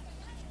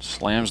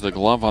 slams the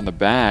glove on the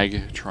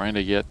bag, trying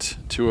to get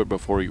to it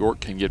before York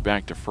can get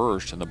back to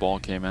first, and the ball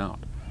came out.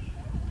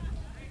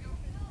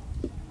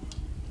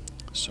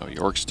 So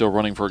York still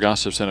running for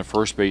Gustafson at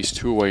first base,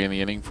 2 away in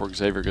the inning for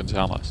Xavier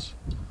Gonzalez.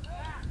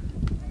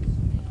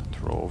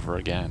 Throw over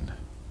again.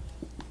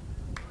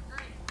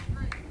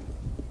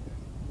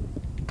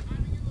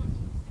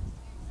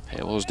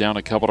 Halos down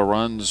a couple of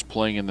runs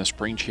playing in the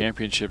spring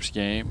championships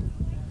game.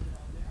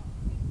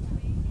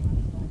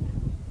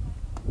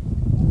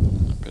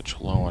 Pitch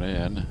low and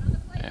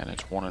in, and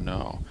it's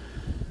 1-0.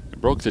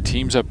 It broke the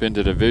teams up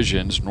into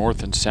divisions,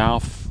 north and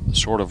south,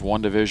 sort of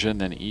one division,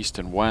 then east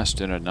and west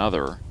in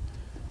another.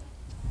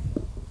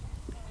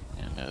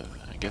 And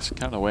I guess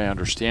kind of the way I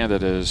understand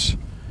it is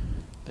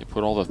they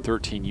put all the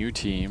 13U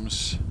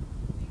teams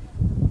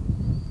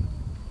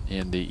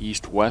in the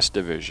east-west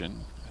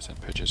division. As it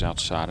pitches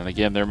outside, and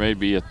again, there may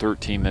be a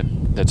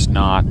 13 that's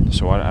not,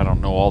 so I don't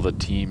know all the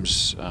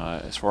teams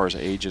as far as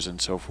ages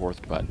and so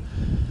forth, but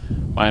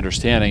my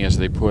understanding is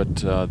they put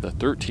the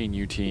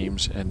 13U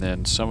teams and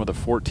then some of the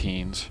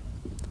 14s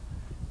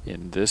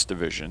in this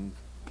division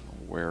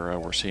where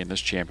we're seeing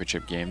this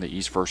championship game, the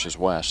East versus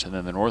West, and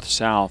then the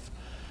North-South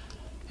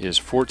is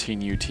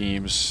 14U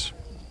teams,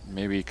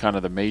 maybe kind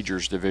of the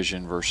majors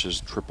division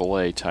versus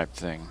AAA type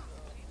thing.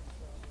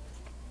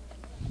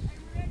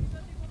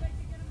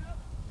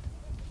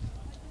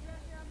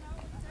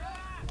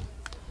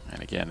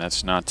 And again,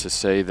 that's not to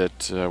say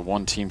that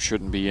one team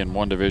shouldn't be in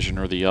one division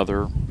or the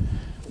other.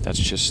 That's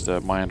just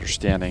my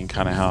understanding,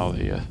 kind of how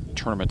the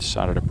tournament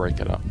decided to break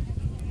it up.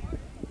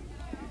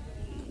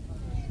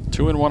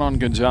 2-1 on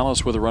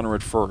Gonzalez with a runner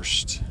at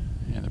first.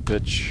 And the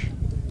pitch,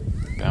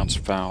 bounce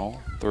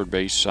foul, third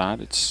base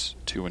side, it's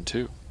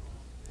 2-2.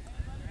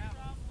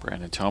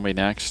 Brandon Tomey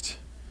next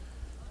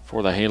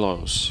for the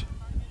Halos.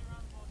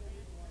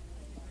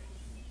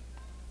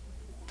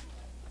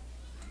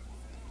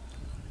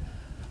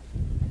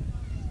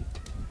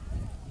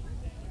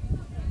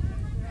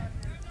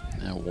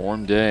 A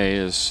warm day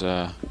as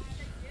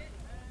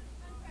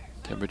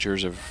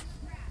temperatures have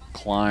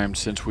climbed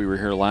since we were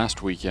here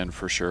last weekend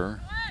for sure.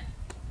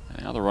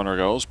 And now the runner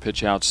goes,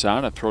 pitch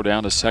outside, a throw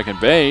down to second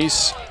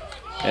base,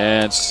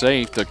 and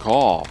safe to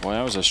call. Well,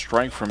 that was a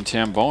strike from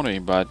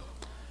Tamboni, but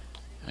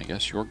I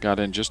guess York got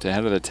in just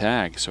ahead of the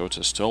tag, so it's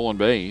a stolen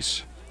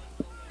base.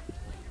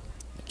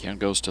 The count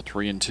goes to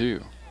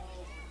 3-2.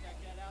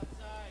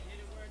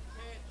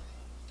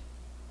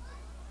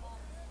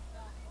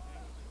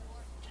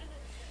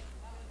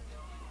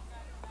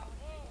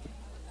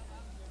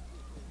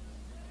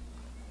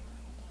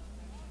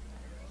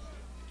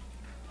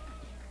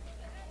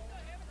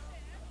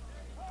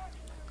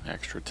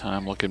 Extra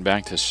time looking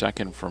back to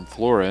second from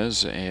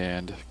Flores,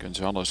 and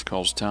Gonzalez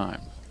calls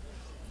time.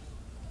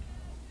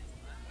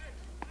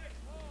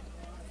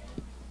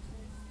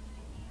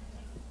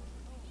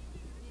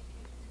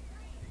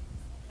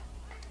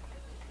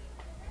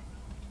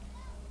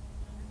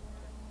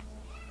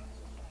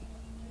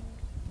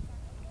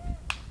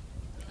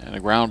 And a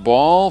ground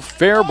ball,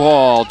 fair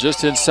ball,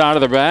 just inside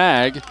of the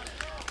bag.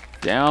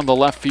 Down the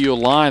left field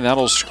line,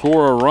 that'll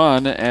score a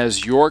run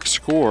as York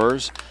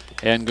scores.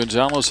 And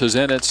Gonzalez is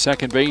in at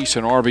second base.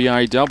 An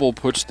RBI double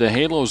puts the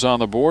Halos on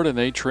the board, and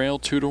they trail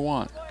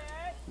 2-1.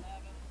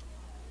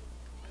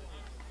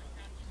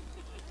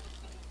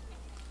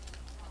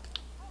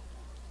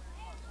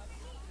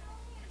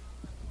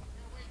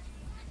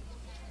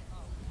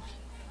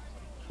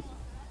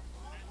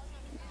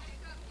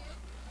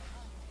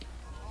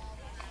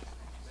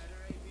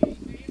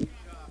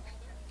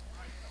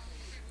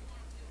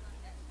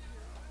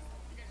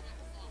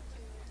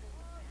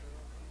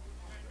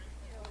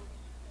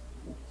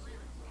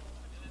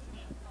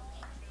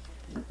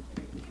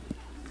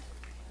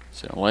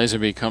 So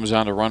Lazenby comes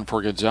on to run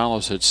for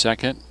Gonzalez at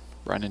second.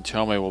 Brandon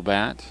Tomey will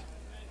bat.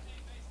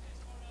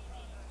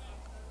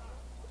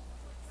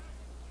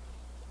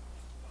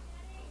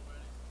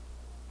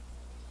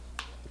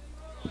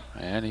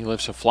 And he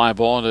lifts a fly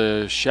ball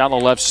into shallow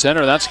left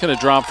center. That's going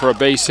to drop for a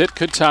base hit.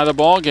 Could tie the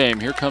ball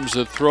game. Here comes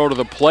the throw to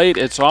the plate.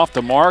 It's off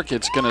the mark.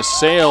 It's going to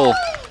sail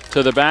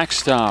to the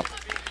backstop.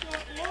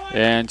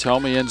 And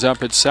Tomey ends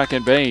up at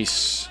second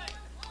base.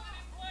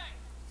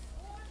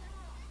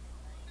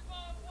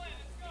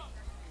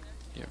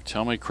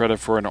 Tomey credit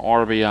for an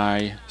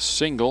RBI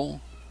single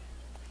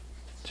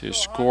to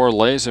score.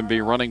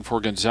 Lazenby running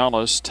for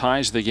Gonzalez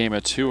ties the game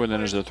at 2, and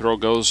then as the throw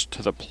goes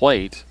to the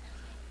plate,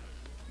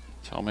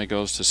 Tomey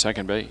goes to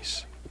second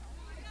base.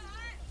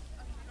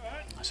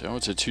 So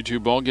it's a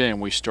 2-2 ball game.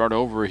 We start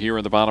over here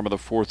in the bottom of the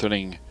fourth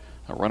inning.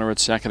 A runner at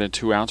second and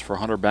 2 outs for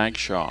Hunter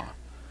Bagshaw.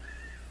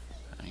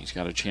 He's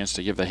got a chance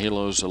to give the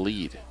Halos a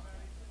lead.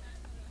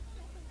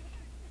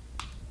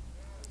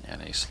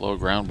 And a slow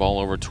ground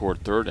ball over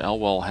toward third.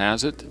 Elwell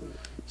has it.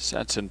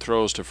 Sets and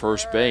throws to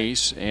first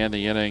base. And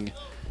the inning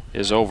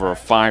is over. A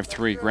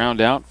 5-3 ground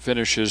out.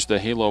 Finishes the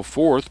Halo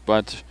fourth.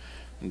 But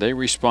they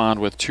respond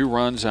with 2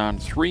 runs on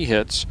 3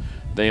 hits.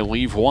 They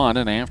leave 1.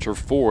 And after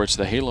 4, it's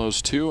the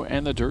Halos 2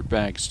 and the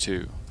Dirtbags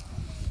 2.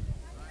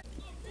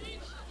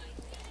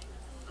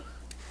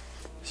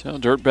 So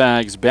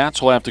Dirtbags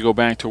bats will have to go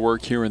back to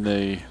work here in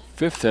the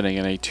 5th inning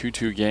in a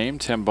 2-2 game.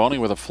 Tamboni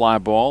with a fly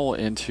ball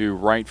into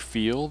right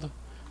field.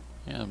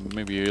 Yeah,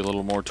 maybe a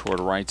little more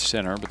toward right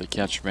center, but the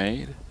catch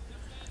made.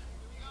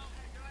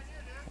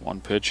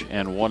 1 pitch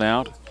and 1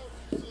 out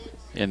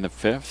in the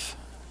 5th.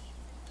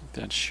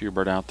 That's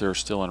Schubert out there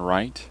still in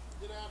right.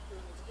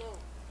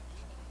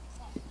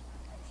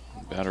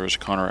 Batter is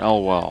Connor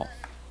Elwell.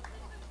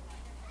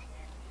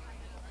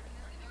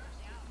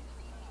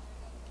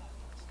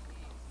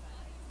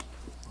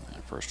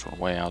 First one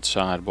way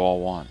outside,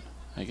 ball one.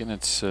 Again,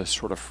 it's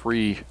sort of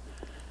free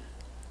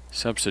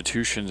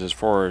substitutions as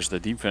far as the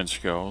defense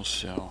goes,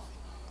 so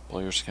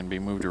players can be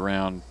moved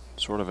around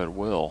sort of at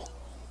will.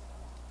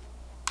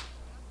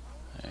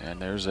 And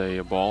there's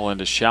a ball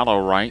into shallow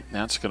right.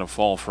 That's going to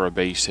fall for a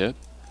base hit.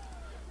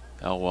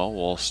 Elwell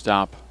will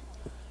stop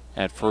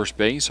at first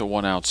base, a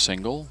one-out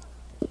single.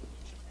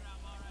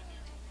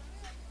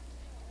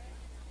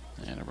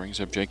 And it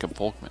brings up Jacob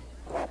Folkman.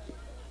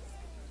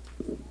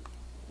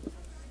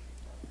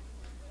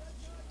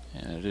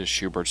 And it is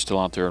Schubert still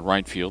out there in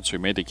right field, so he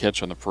made the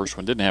catch on the first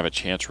one. Didn't have a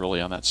chance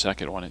really on that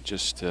second one. It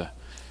just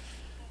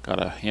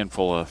got a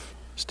handful of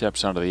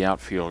steps onto the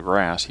outfield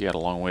grass. He had a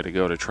long way to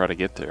go to try to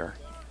get there.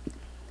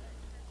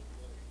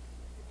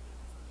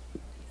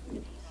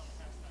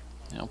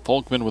 Now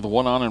Folkman with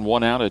one on and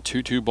one out, a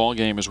 2-2 ball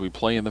game as we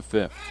play in the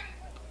fifth.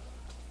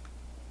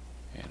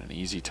 And an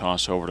easy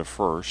toss over to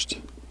first.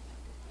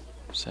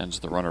 Sends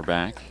the runner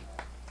back.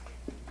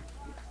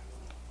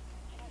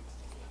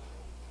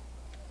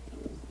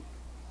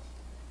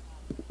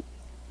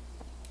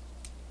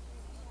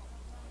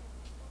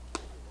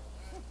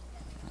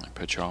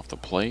 Pitch off the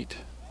plate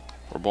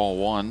for ball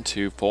one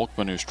to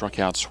Folkman, who struck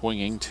out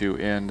swinging to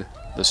end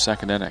the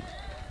second inning.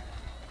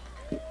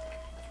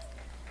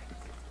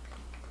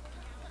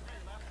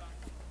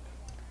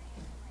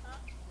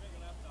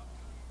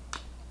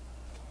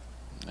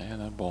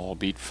 And that ball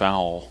beat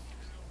foul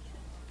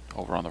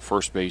over on the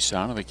first base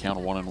side of the count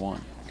of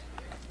 1-1.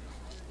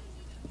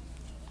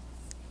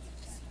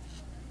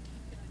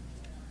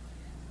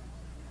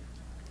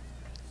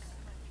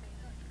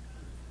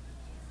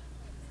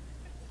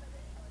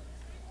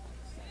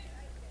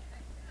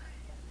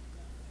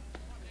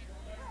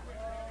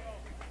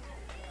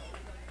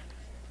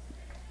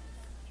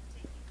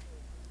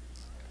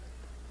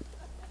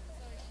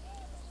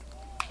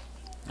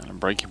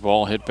 Breaking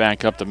ball hit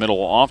back up the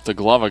middle off the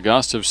glove of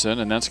Gustafson,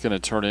 and that's going to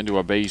turn into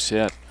a base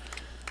hit.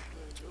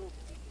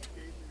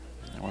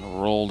 And when it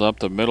rolled up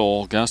the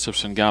middle,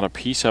 Gustafson got a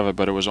piece of it,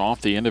 but it was off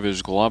the end of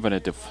his glove and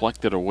it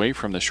deflected away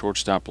from the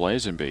shortstop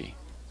Lazenby.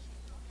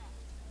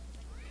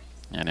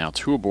 And now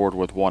two aboard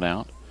with one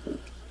out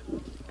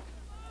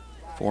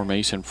for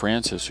Mason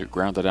Francis, who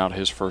grounded out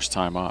his first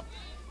time up.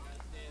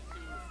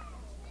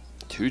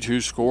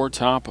 2-2 score,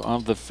 top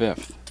of the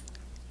fifth.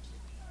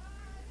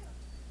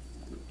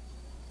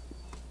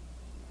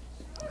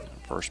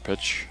 First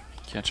pitch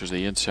catches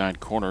the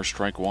inside corner,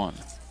 strike one.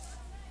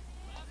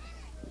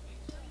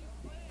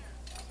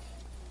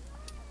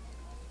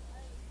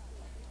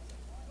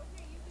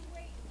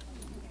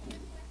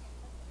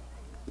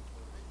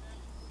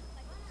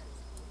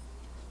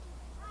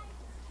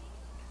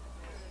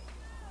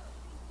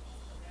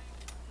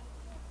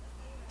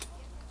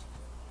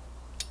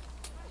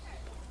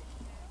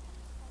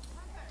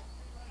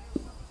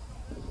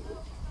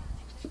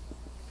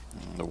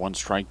 The one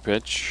strike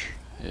pitch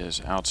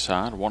is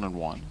outside,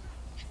 1-1.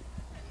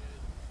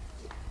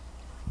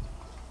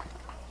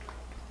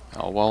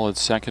 Elwell at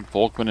second,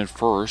 Folkman at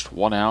first,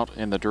 one out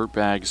in the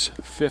Dirtbags'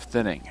 fifth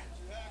inning.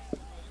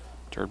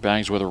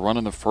 Dirtbags with a run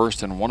in the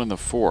first and one in the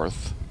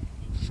fourth.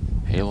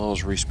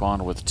 Halos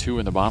respond with two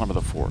in the bottom of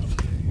the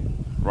fourth.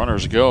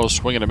 Runners go,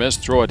 swing and a miss,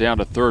 throw it down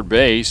to third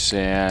base,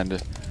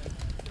 and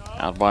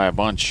out by a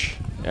bunch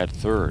at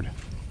third.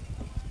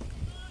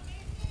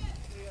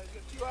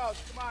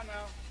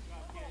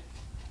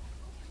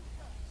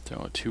 So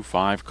a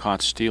 2-5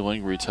 caught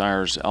stealing,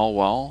 retires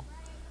Elwell.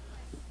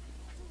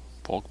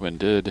 Folkman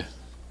did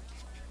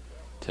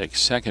take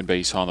second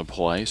base on the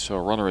play, so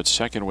a runner at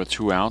second with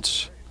two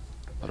outs,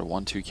 but a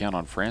 1-2 count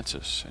on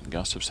Francis, and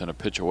Gustafson a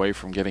pitch away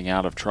from getting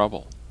out of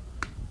trouble.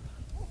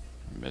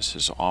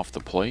 Misses off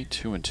the plate,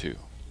 2-2. Get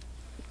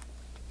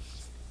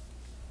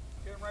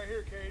him right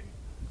here, Caden.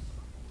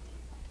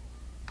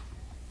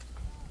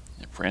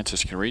 If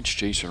Francis can reach,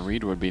 Jason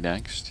Reed would be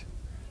next.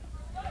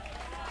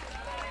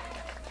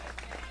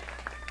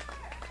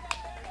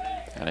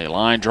 And a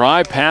line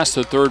drive past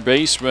the third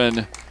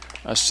baseman,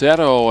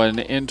 Aceto, and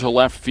into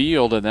left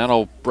field, and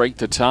that'll break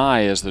the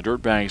tie as the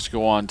Dirtbags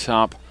go on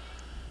top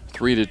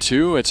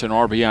 3-2. It's an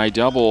RBI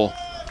double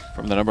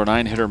from the number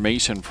 9 hitter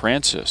Mason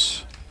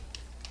Francis.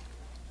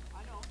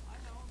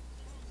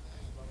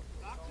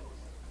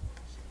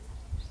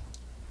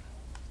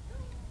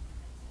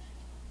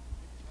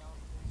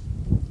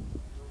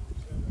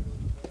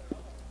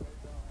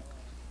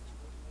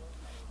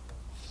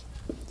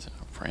 So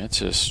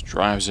Francis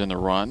drives in the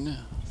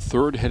run.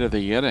 Third hit of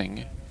the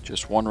inning.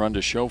 Just one run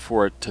to show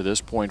for it to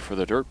this point for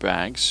the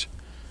Dirtbags.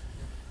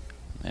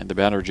 And the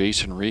batter,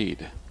 Jason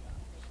Reed.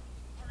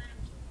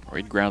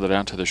 Reed grounded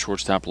out to the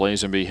shortstop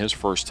Lazenby his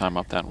first time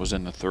up. That was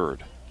in the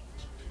third.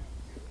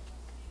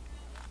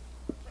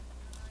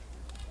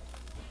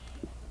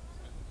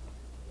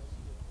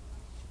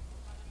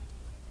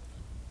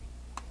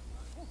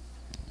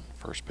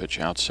 First pitch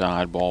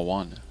outside, ball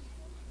one.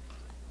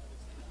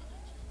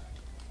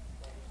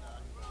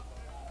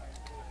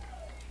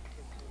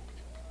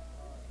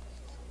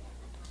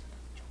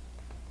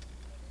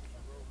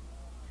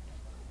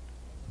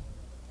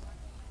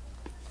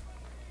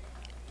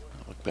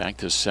 Back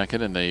to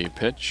second, and the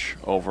pitch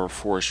over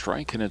for a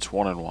strike, and it's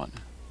 1-1.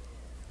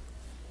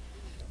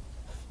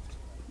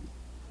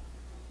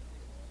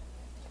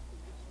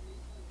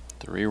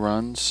 Three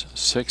runs,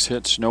 6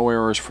 hits, no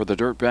errors for the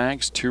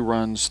Dirtbags. 2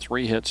 runs,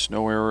 3 hits,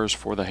 no errors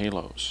for the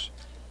Halos.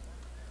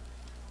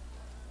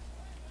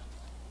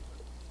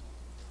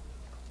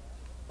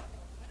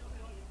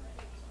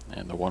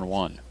 And the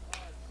 1-1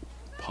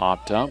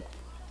 popped up.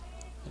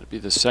 It'll be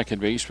the second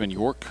baseman,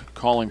 York,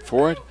 calling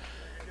for it,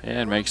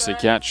 and makes the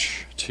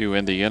catch to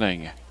end the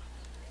inning.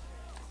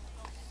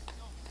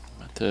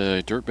 But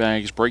the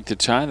Dirtbags break the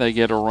tie. They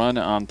get a run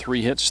on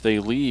 3 hits. They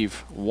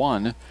leave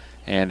 1.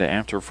 And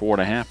after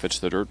 4.5, it's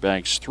the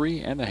Dirtbags 3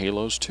 and the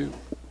Halos 2.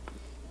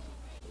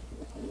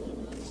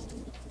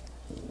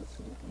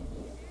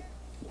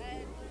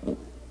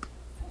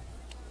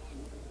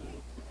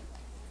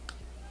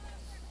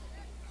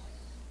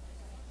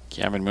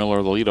 Gavin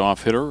Miller, the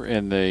leadoff hitter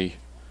in the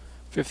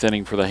 5th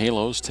inning for the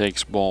Halos,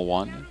 takes ball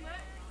 1.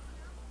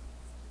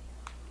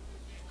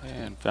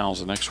 And fouls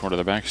the next one to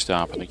the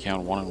backstop, and the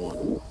count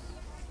 1-1.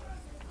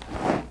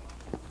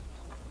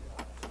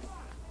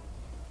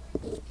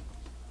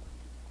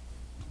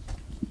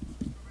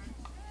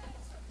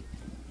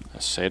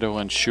 Sato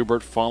and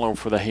Schubert follow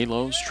for the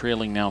Halos,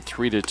 trailing now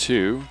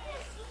 3-2.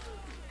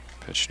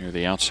 Pitch near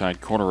the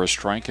outside corner, a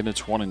strike, and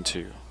it's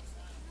 1-2.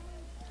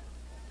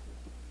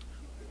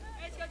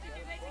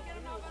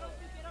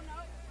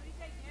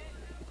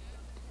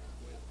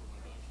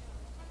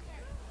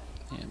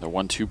 And the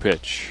 1-2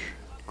 pitch.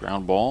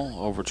 Ground ball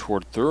over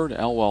toward third.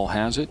 Elwell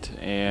has it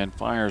and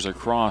fires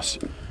across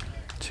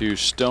to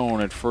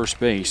Stone at first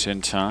base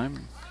in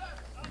time.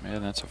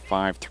 And that's a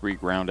 5-3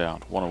 ground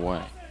out, 1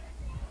 away.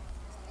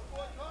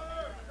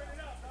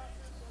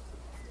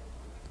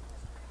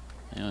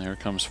 And here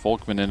comes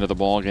Folkman into the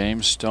ball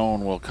game.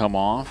 Stone will come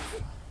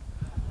off.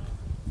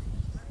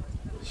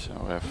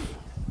 So if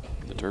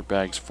the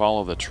Dirtbags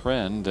follow the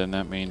trend, then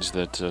that means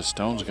that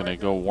Stone's going to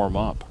go warm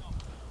up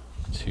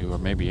to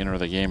maybe enter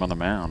the game on the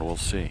mound. We'll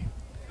see.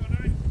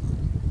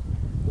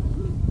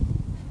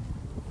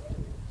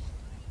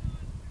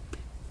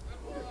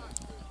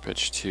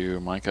 Pitch to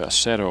Micah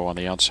Aceto on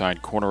the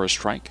outside corner, a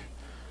strike.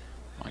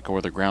 Micah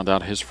with a ground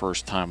out his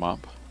first time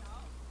up.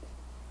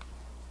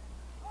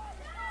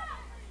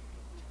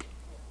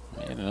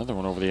 And another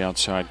one over the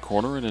outside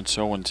corner, and it's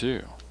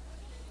 0-2.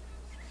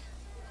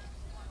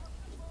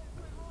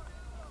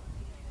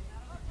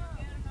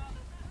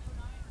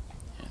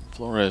 And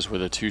Flores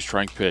with a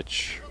 2-strike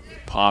pitch.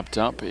 Popped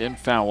up in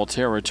foul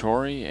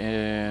territory,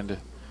 and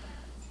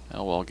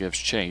Elwell gives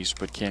chase,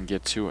 but can't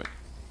get to it.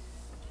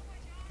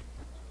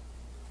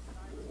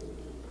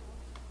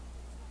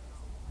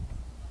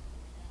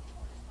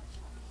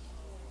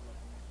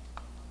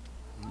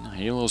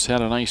 Halos had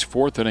a nice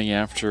 4th inning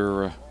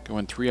after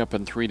going 3 up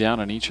and 3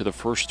 down in each of the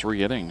first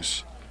 3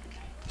 innings.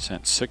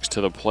 Sent 6 to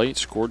the plate,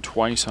 scored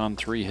twice on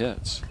 3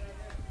 hits.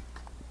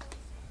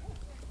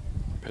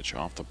 Pitch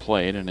off the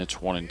plate, and it's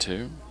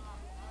 1-2.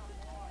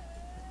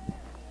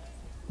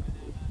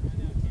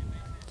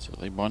 So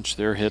they bunch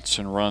their hits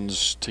and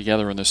runs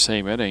together in the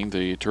same inning.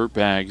 The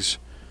Dirtbags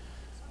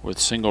with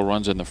single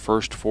runs in the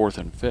 1st, 4th,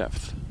 and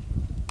 5th.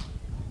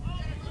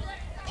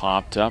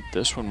 Popped up.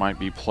 This one might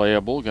be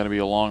playable. Going to be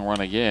a long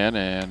run again,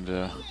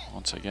 and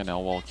once again,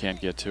 Elwell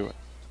can't get to it.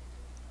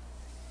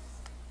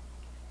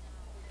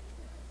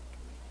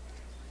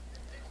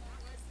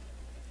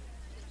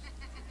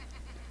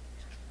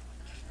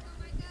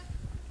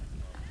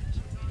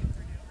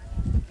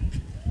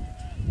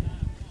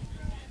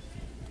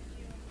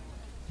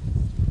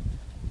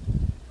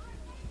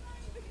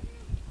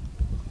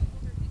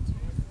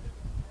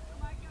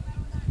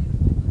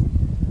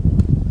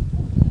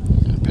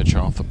 Pitch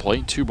off the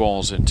plate, 2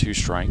 balls and 2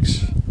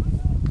 strikes.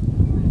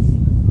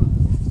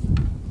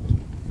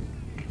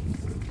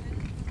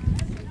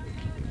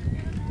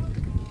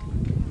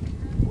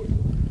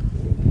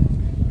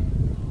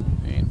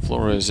 And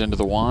Flores into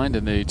the wind,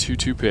 and the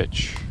 2-2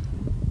 pitch.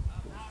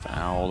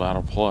 Fouled out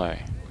of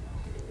play.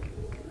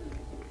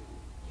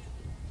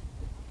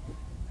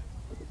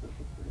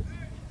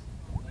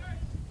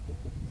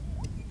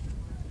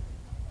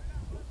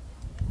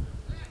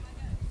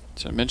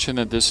 So I mentioned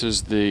that this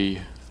is the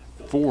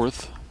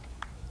 4th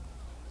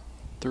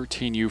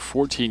 13U,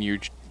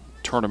 14U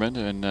tournament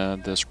in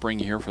the spring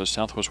here for the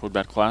Southwest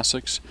Woodbat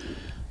Classics.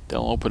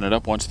 They'll open it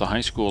up once the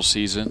high school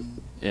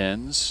season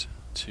ends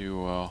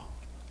to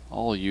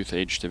all youth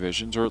age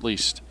divisions, or at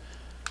least,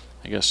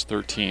 I guess,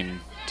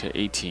 13 to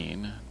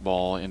 18.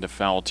 Ball into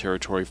foul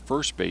territory,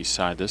 first base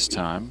side this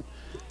time,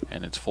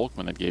 and it's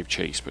Folkman that gave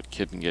chase but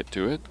couldn't get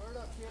to it.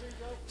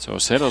 So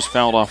Aceto's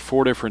fouled off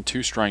 4 different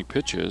 2-strike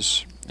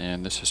pitches,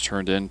 and this has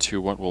turned into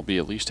what will be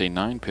at least a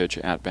 9-pitch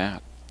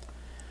at-bat.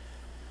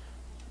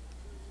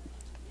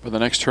 For the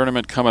next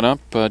tournament coming up,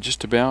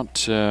 just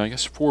about, I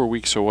guess, 4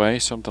 weeks away,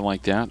 something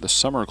like that. The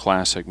Summer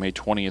Classic, May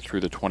 20th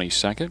through the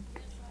 22nd.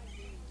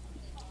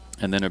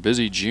 And then a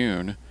busy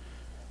June.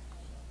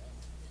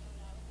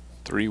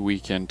 3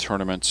 weekend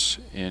tournaments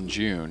in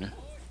June.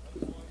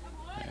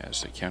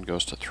 as the count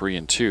goes to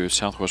 3-2.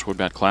 Southwest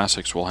Woodbat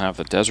Classics will have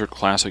the Desert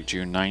Classic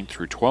June 9th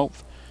through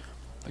 12th,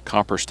 the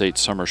Copper State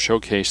Summer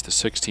Showcase the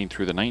 16th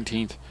through the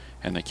 19th,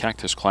 and the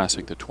Cactus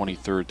Classic the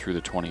 23rd through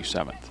the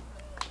 27th.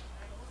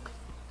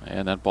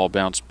 And that ball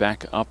bounced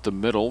back up the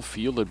middle,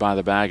 fielded by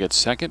the bag at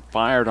second,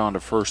 fired onto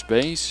first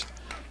base,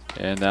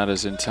 and that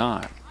is in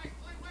time.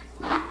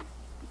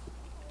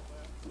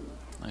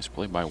 Nice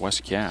play by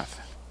Wes Cath.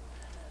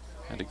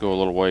 Had to go a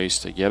little ways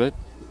to get it,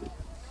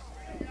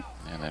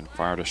 and then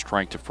fired a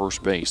strike to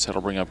first base.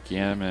 That'll bring up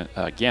Gannon,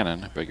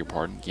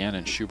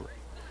 Gannon Schubert.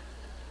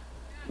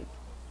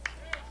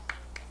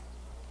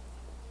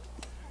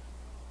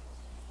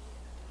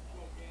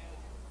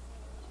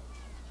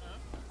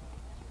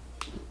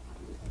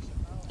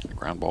 A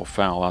ground ball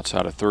foul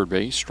outside of third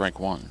base, strike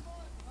one.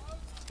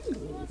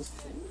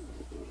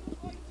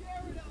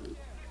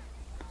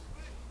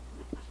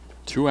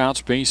 Two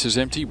outs, base is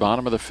empty.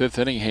 Bottom of the fifth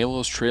inning.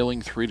 Halos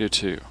trailing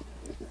 3-2.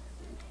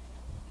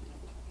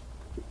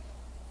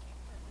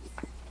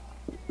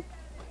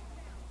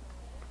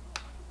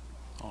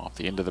 Off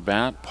the end of the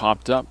bat,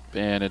 popped up,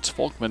 and it's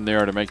Folkman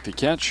there to make the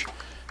catch.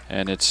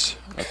 And it's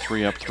a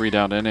 3-up,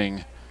 3-down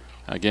inning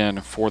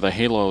again for the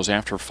Halos.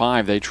 After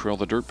 5, they trail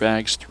the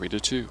Dirtbags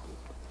 3-2.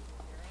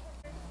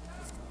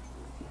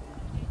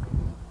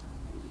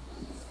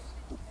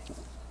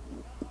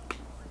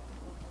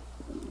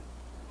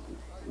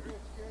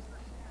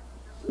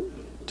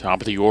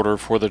 Top of the order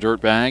for the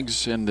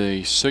Dirtbags in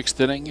the 6th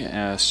inning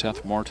as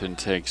Seth Martin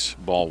takes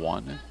ball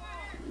one.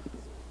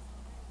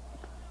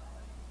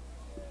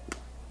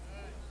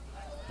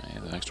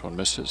 And the next one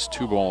misses.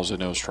 2 balls and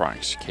no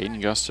strikes.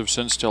 Caden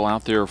Gustafson still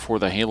out there for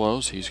the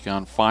Halos. He's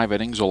gone 5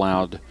 innings,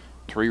 allowed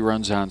 3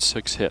 runs on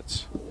 6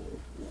 hits.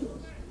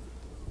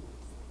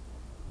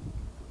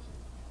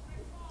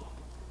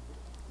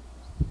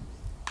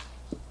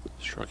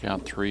 Struck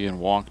out 3 and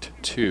walked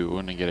 2,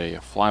 and they get a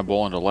fly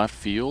ball into left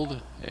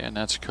field, and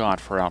that's caught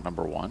for out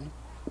number 1.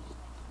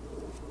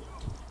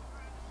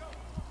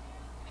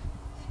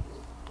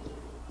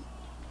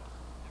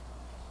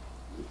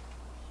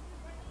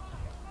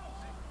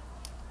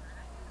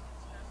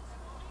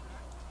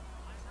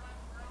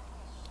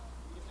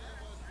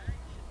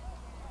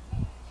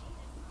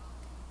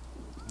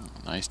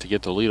 Nice to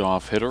get the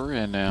leadoff hitter,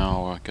 and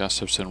now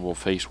Gustafson will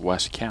face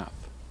Wes Cath.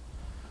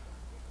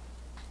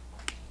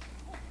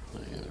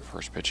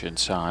 First pitch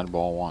inside,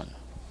 ball 1.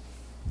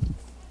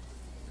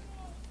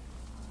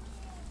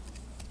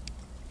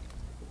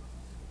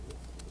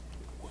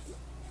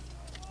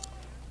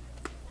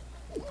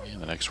 And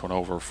the next one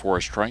over for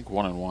a strike,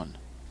 1-1.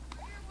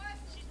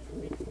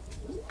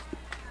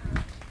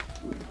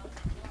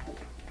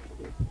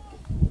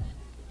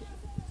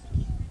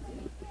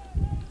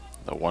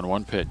 The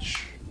 1-1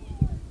 pitch.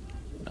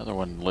 Another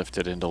one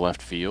lifted into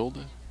left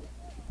field.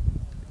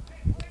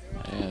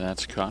 And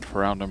that's caught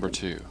for out number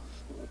 2.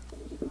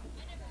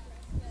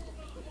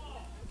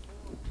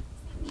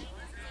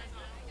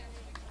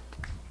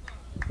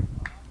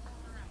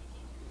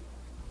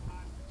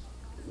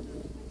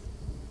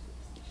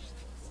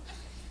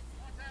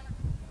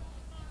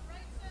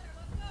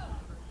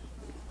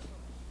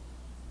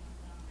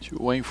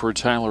 Away for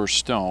Tyler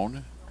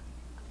Stone.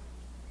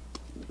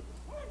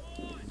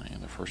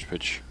 And the first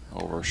pitch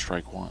over,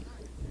 strike 1.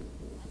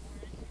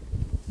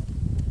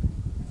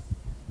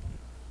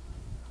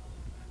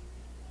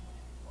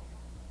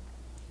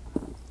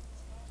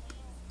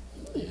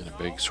 And a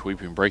big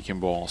sweeping breaking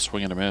ball,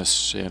 swing and a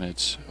miss, and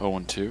it's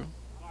 0-2.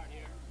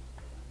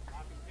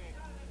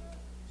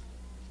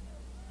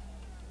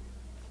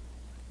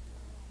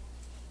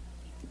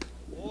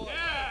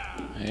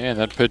 And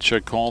that pitch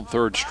called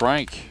third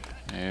strike.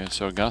 And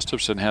so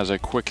Gustafson has a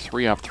quick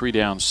 3-up,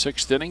 3-down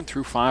 6th inning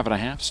through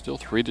 5.5, still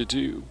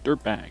 3-2.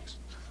 Dirtbags.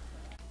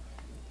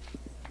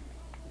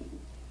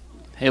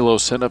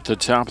 Halos sent up to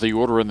top of the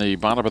order in the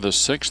bottom of the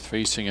 6th,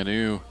 facing a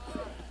new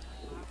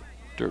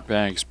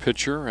Dirtbags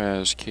pitcher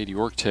as Katie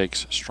York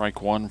takes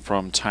strike 1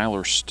 from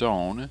Tyler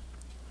Stone.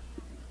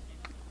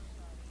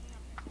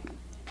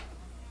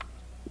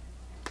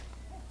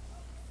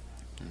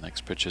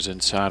 Next pitch is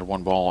inside,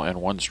 1 ball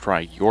and 1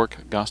 strike. York,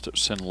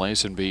 Gustafson,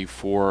 Lazenby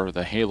for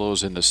the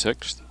Halos in the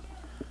 6th.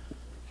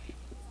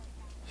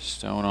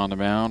 Stone on the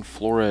mound.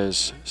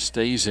 Flores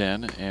stays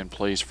in and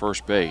plays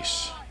first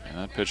base. And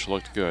that pitch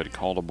looked good.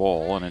 Called a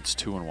ball, and it's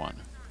 2-1.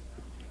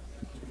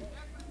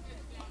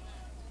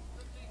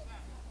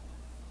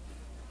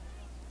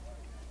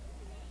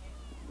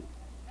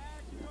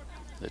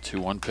 The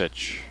 2-1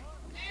 pitch.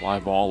 Fly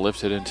ball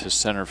lifted into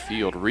center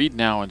field. Reed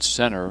now in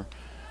center.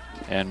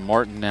 And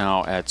Martin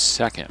now at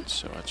second.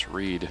 So it's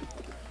Reed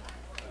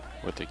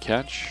with the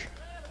catch.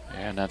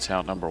 And that's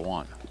out number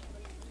 1.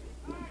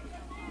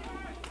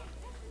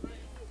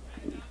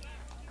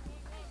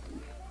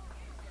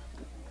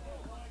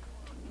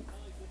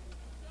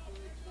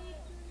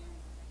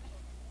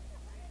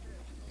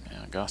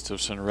 Now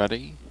Gustafson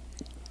ready.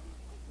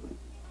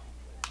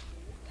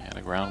 And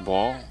a ground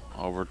ball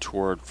over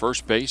toward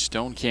first base.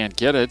 Stone can't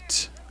get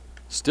it.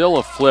 Still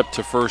a flip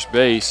to first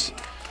base.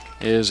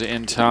 is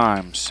in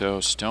time.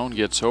 So Stone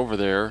gets over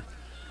there,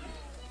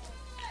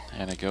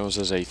 and it goes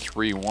as a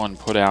 3-1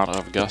 put out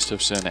of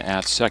Gustafson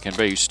at second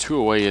base. 2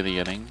 away in the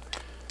inning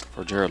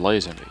for Jared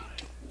Lazenby.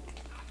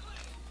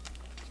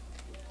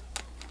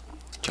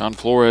 John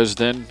Flores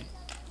then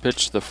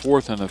pitched the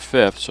 4th and the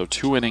 5th, so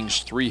 2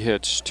 innings, 3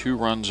 hits, 2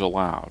 runs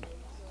allowed.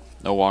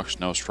 No walks,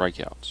 no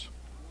strikeouts.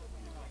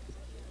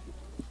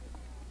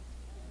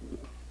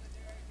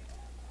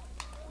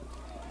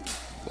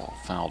 Ball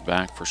fouled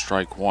back for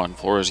strike 1.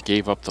 Flores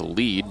gave up the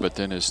lead, but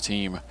then his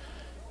team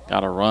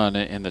got a run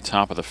in the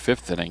top of the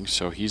 5th inning,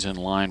 so he's in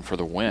line for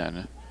the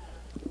win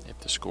if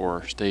the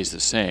score stays the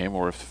same,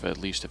 or if at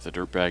least if the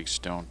Dirtbags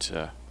don't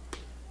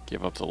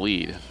give up the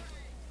lead.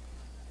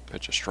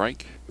 Pitch a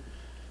strike,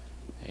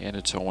 and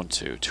it's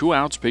 0-2. 2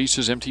 outs,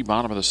 bases empty,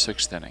 bottom of the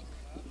 6th inning.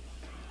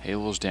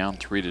 Halos down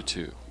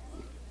 3-2.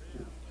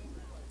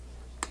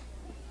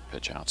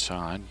 Pitch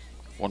outside,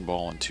 1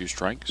 ball and 2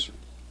 strikes.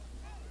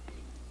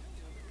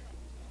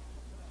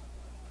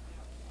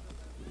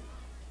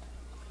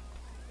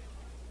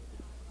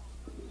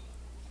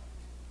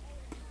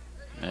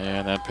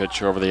 And that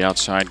pitch over the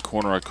outside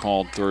corner, a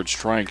called 3rd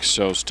strike.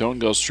 So Stone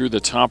goes through the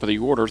top of the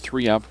order,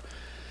 3 up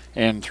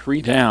and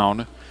 3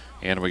 down.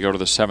 And we go to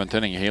the 7th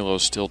inning.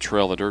 Halos still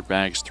trail the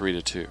Dirtbags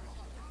 3-2.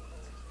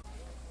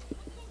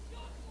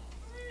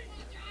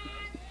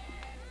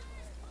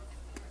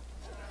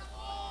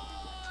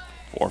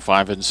 4,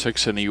 5, and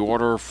 6 in the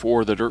order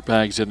for the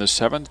Dirtbags in the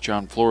 7th.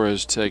 John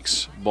Flores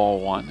takes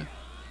ball 1.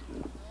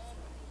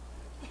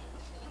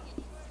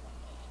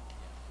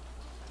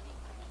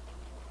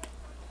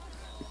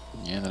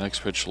 And the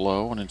next pitch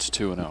low, and it's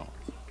 2-0.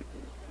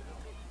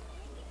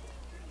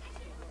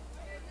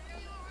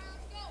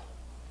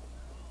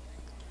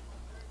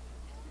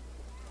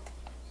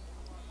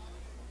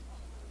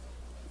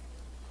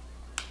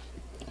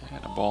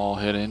 And a ball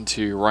hit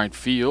into right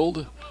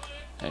field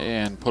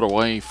and put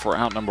away for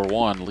out number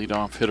 1.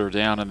 Leadoff hitter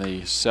down in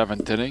the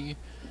 7th inning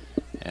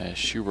as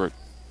Schubert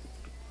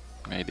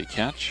made the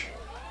catch.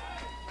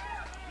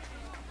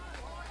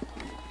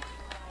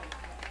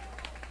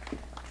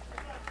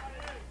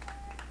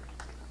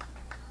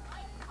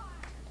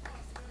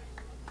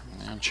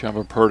 And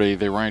Chubba Purdy,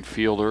 the right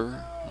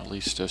fielder, at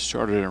least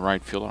started in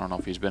right field. I don't know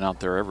if he's been out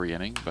there every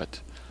inning,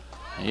 but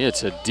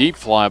it's a deep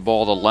fly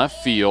ball to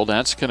left field.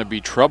 That's going to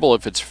be trouble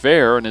if it's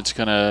fair, and it's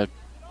going to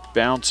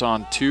bounce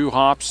on 2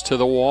 hops to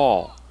the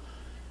wall.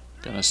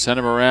 Going to send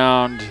him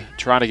around,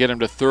 try to get him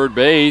to 3rd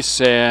base,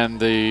 and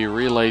the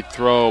relay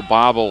throw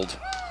bobbled.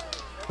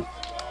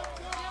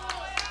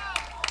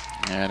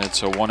 And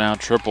it's a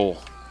 1-out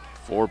triple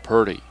for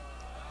Purdy.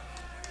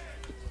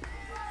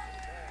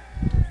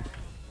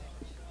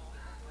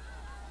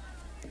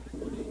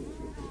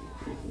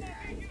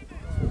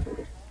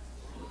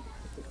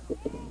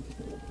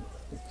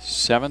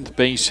 Seventh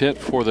base hit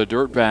for the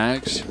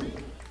Dirtbags,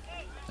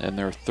 and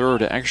their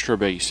 3rd extra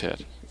base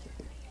hit.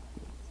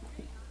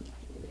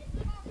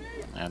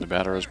 And the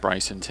batter is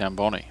Bryson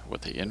Tamboni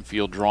with the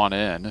infield drawn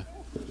in.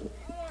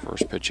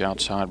 First pitch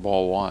outside,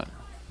 ball 1.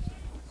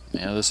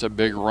 Yeah, this is a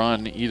big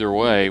run either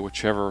way,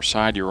 whichever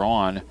side you're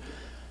on.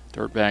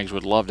 Dirtbags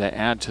would love to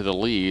add to the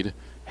lead.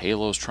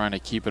 Halos trying to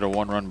keep it a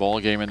 1-run ball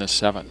game in the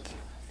 7th.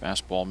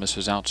 Fastball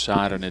misses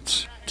outside, and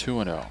it's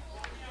 2-0.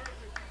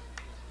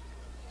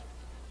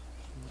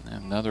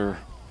 Another,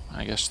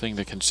 I guess, thing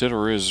to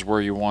consider is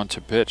where you want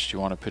to pitch. Do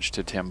you want to pitch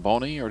to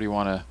Tamboni, or do you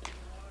want to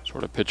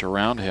sort of pitch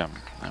around him?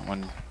 That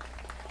one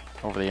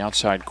over the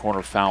outside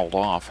corner fouled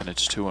off, and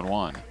it's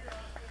 2-1.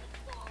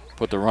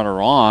 Put the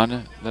runner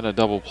on, then a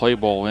double play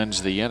ball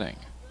ends the inning.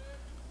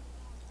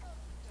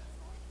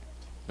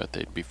 But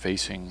they'd be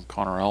facing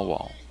Connor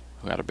Elwell,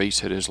 who had a base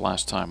hit his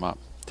last time up.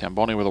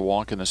 Tamboni with a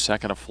walk in the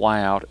 2nd, a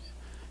fly out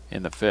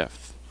in the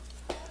 5th.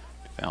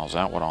 Fouls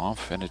that one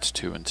off, and it's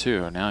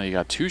 2-2. Now you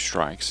got 2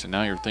 strikes, and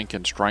now you're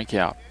thinking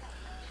strikeout.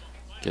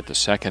 Get the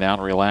 2nd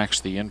out, relax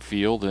the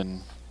infield,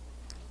 and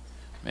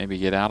maybe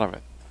get out of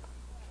it.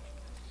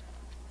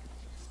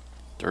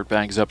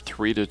 Dirtbags up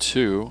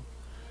 3-2.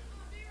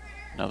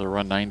 Another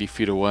run 90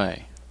 feet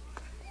away.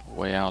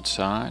 Way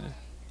outside.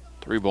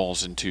 3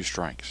 balls and 2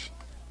 strikes.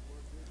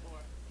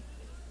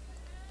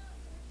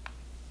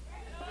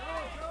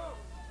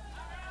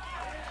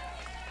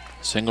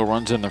 Single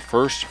runs in the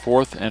 1st,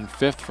 4th, and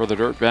 5th for the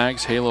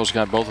Dirtbags. Halos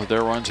got both of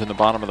their runs in the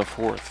bottom of the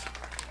 4th.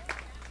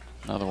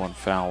 Another one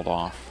fouled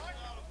off.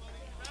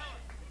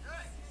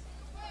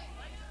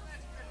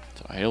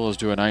 So Halos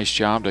do a nice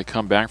job to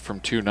come back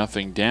from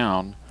 2-0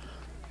 down.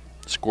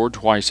 Scored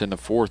twice in the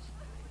 4th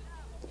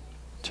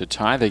to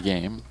tie the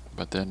game,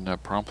 but then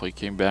promptly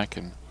came back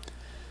and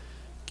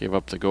gave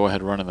up the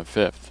go-ahead run in the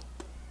 5th.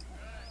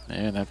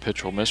 And that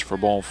pitch will miss for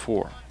ball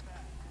 4.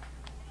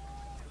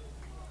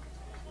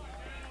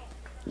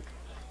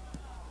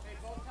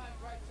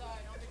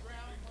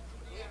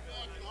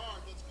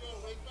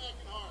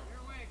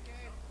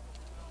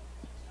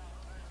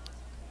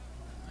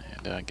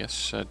 I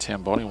guess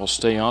Tamboni will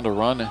stay on to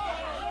run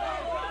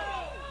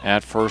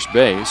at first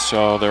base.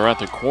 So they're at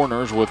the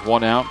corners with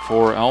 1 out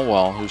for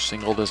Elwell, who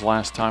singled his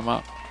last time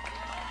up.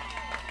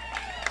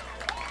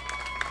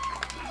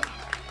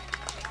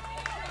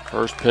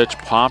 First pitch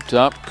popped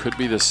up, could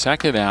be the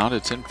second out.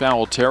 It's in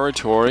foul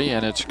territory,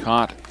 and it's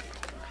caught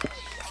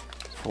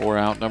for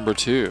out number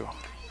 2.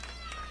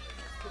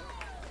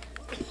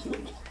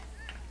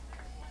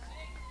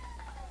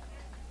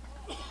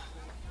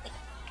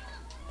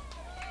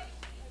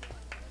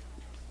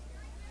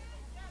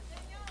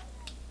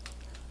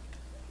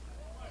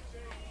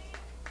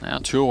 Now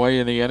 2 away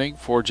in the inning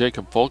for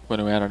Jacob Folkman,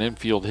 who had an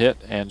infield hit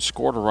and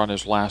scored a run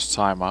his last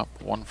time up.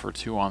 1 for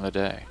 2 on the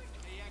day.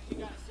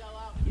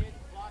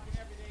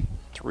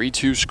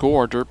 3-2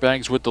 score.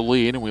 Dirtbags with the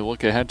lead, and we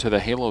look ahead to the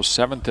Halos'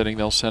 7th inning.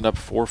 They'll send up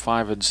 4,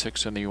 5, and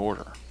 6 in the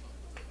order.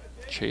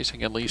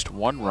 Chasing at least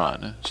 1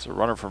 run as the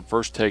runner from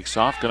first takes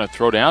off. Going to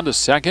throw down to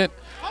second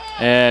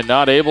and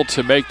not able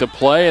to make the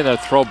play, and the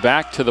throw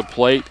back to the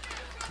plate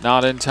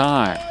not in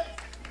time.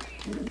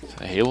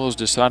 The Halos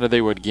decided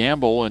they would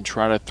gamble and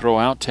try to throw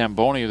out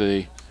Tamboni.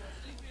 The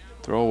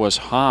throw was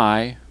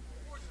high,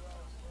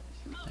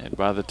 and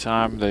by the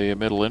time the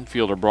middle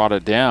infielder brought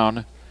it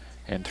down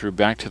and threw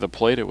back to the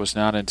plate, it was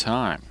not in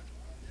time.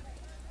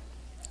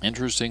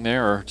 Interesting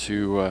there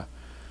to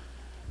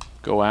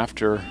go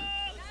after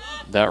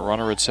that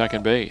runner at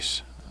second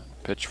base.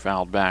 Pitch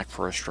fouled back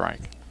for a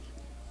strike.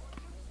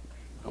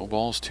 No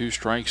balls, 2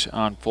 strikes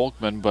on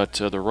Folkman, but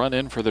the run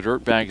in for the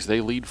Dirtbags,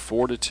 they lead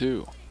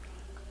 4-2.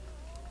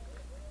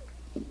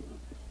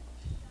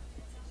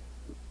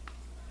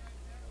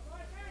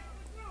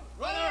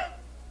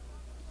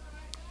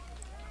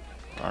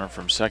 Runner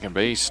from second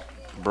base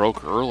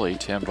broke early,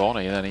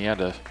 Tamboni, and then he had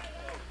to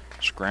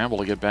scramble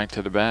to get back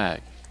to the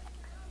bag.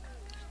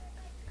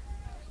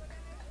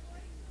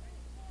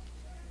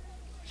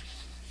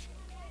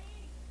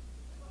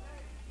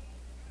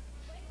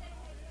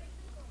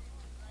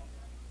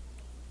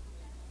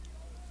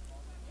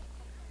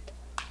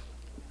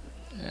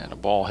 And a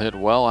ball hit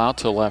well out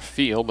to left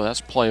field, but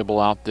that's playable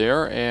out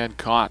there and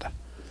caught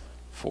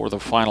for the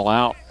final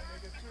out.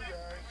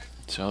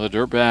 So the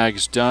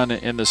Dirtbags done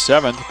in the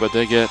 7th, but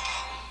they get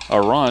a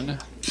run.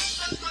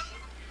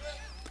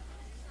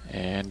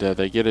 And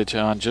they get it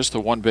on just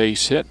the 1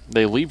 base hit.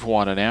 They leave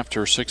 1, and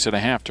after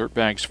 6.5,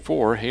 Dirtbags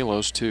 4,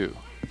 Halos 2.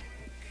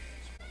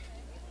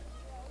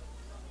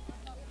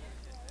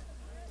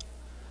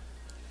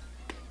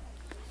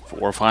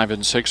 Four, 5,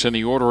 and 6 in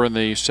the order in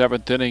the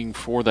 7th inning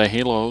for the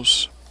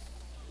Halos.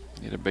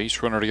 Need a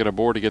base runner to get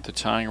aboard to get the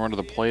tying run to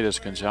the plate as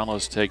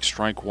Gonzalez takes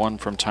strike 1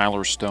 from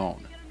Tyler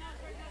Stone.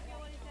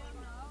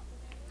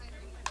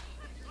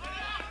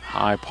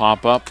 High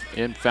pop up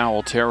in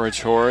foul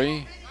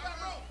territory.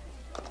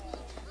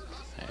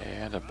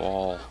 And a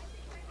ball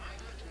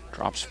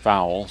drops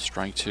foul,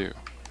 strike 2.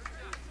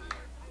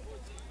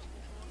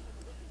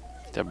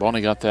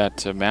 Tamboni got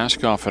that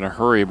mask off in a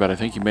hurry, but I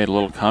think he made a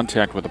little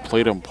contact with the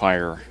plate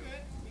umpire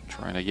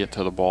trying to get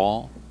to the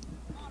ball.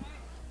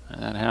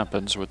 And that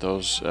happens with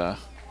those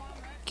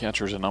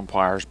catchers and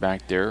umpires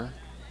back there.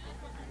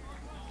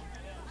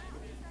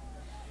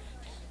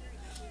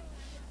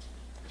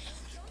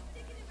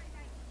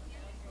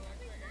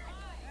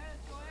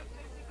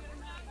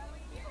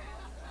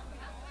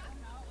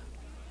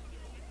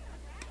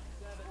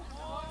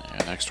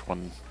 Next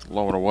one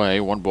low and away,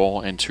 1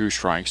 ball and 2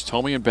 strikes.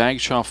 Tomey and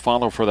Bagshaw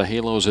follow for the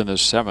Halos in the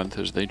 7th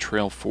as they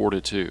trail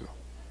 4-2.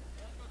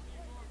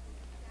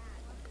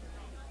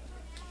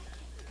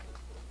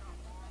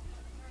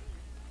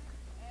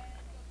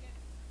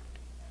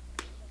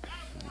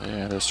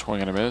 And a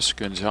swing and a miss.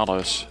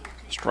 Gonzalez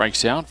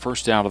strikes out,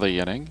 first out of the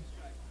inning.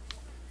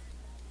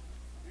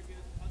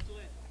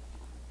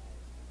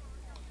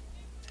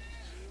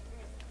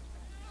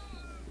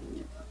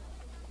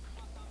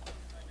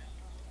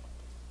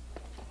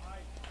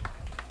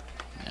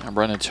 And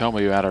Brendan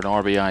Tomey, who had an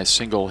RBI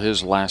single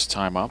his last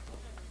time up.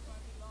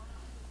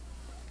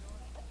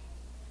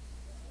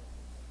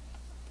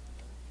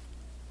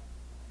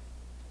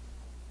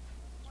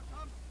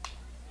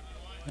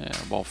 And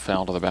a ball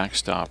foul to the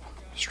backstop.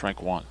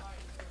 Strike 1.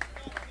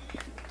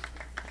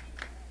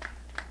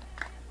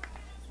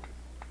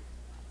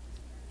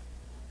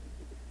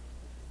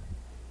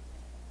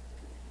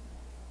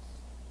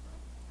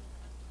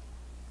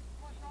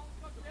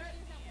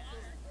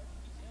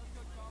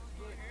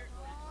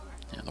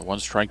 And the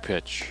 1-strike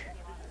pitch.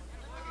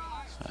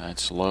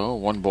 That's low.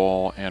 1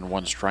 ball and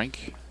 1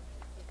 strike.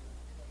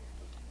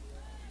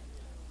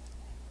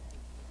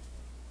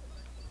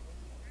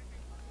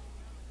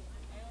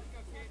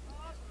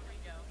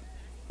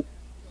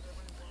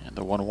 And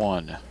the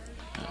 1-1.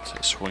 That's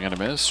a swing and a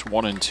miss.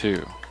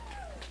 1-2.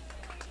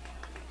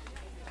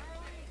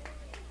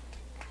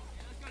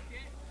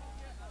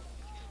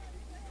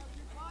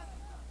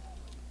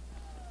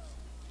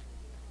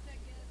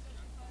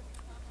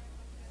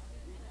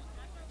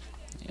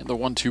 And the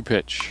 1-2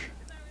 pitch.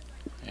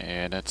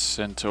 And that's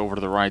sent over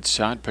to the right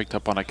side. Picked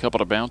up on a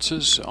couple of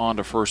bounces. On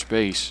to first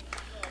base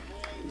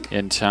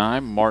in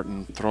time.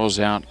 Martin throws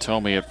out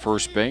Tomey at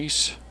first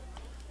base.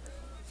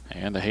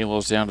 And the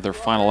Halos down to their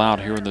final out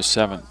here in the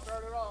 7th.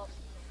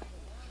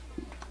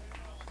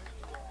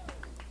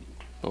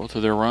 Both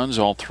of their runs,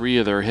 all 3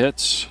 of their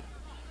hits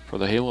for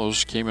the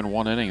Halos came in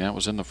 1 inning. That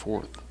was in the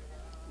 4th.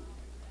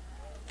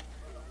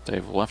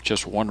 They've left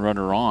just one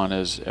runner on,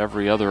 as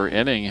every other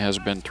inning has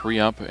been 3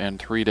 up and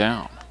 3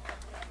 down.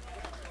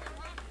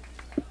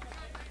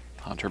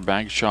 Hunter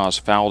Bagshaw's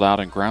fouled out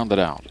and grounded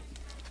out.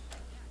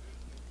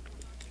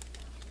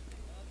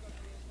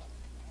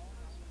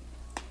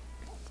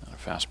 And a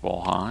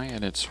fastball high,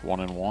 and it's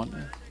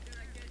 1-1.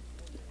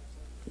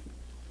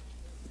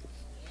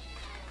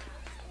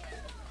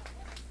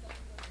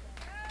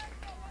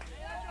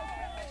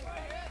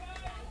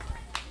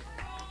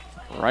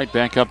 Right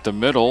back up the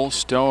middle.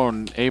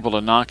 Stone able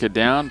to knock it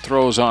down,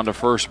 throws on to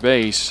first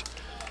base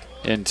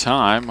in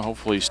time.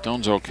 Hopefully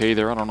Stone's okay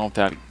there. I don't know if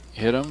that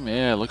hit him.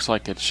 Yeah, it looks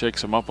like it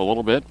shakes him up a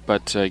little bit,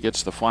 but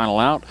gets the final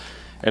out.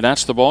 And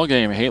that's the ball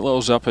game.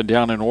 Halos up and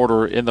down in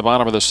order in the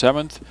bottom of the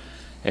 7th.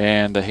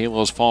 And the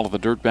Halos fall to the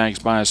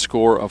Dirtbags by a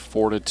score of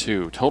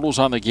 4-2. Totals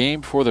on the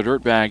game for the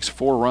Dirtbags: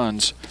 4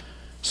 runs,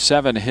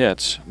 7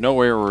 hits,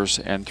 no errors,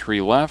 and 3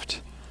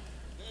 left.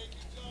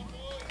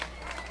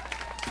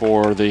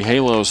 For the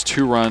Halos,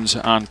 2 runs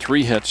on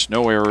 3 hits,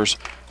 no errors,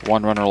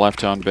 1 runner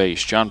left on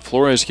base. John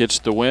Flores gets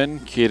the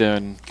win,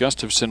 Keaton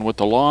Gustafson with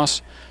the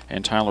loss,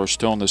 and Tyler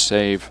Stone the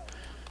save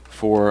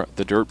for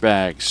the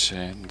Dirtbags.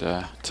 And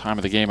time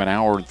of the game, 1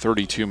 hour and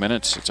 32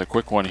 minutes. It's a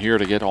quick one here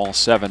to get all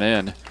 7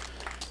 in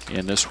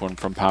this one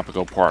from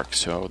Papago Park.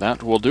 So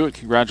that will do it.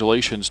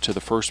 Congratulations to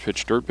the First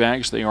Pitch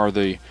Dirtbags. They are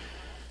the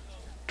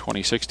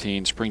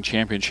 2016 Spring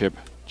Championship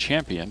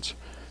champions.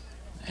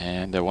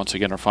 And once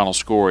again, our final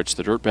score, it's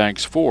the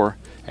Dirtbags 4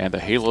 and the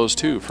Halos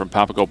 2 from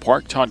Papago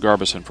Park. Todd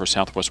Garbison for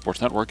Southwest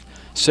Sports Network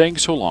saying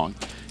so long.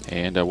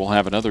 And we'll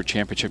have another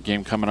championship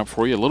game coming up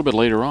for you a little bit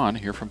later on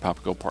here from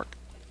Papago Park.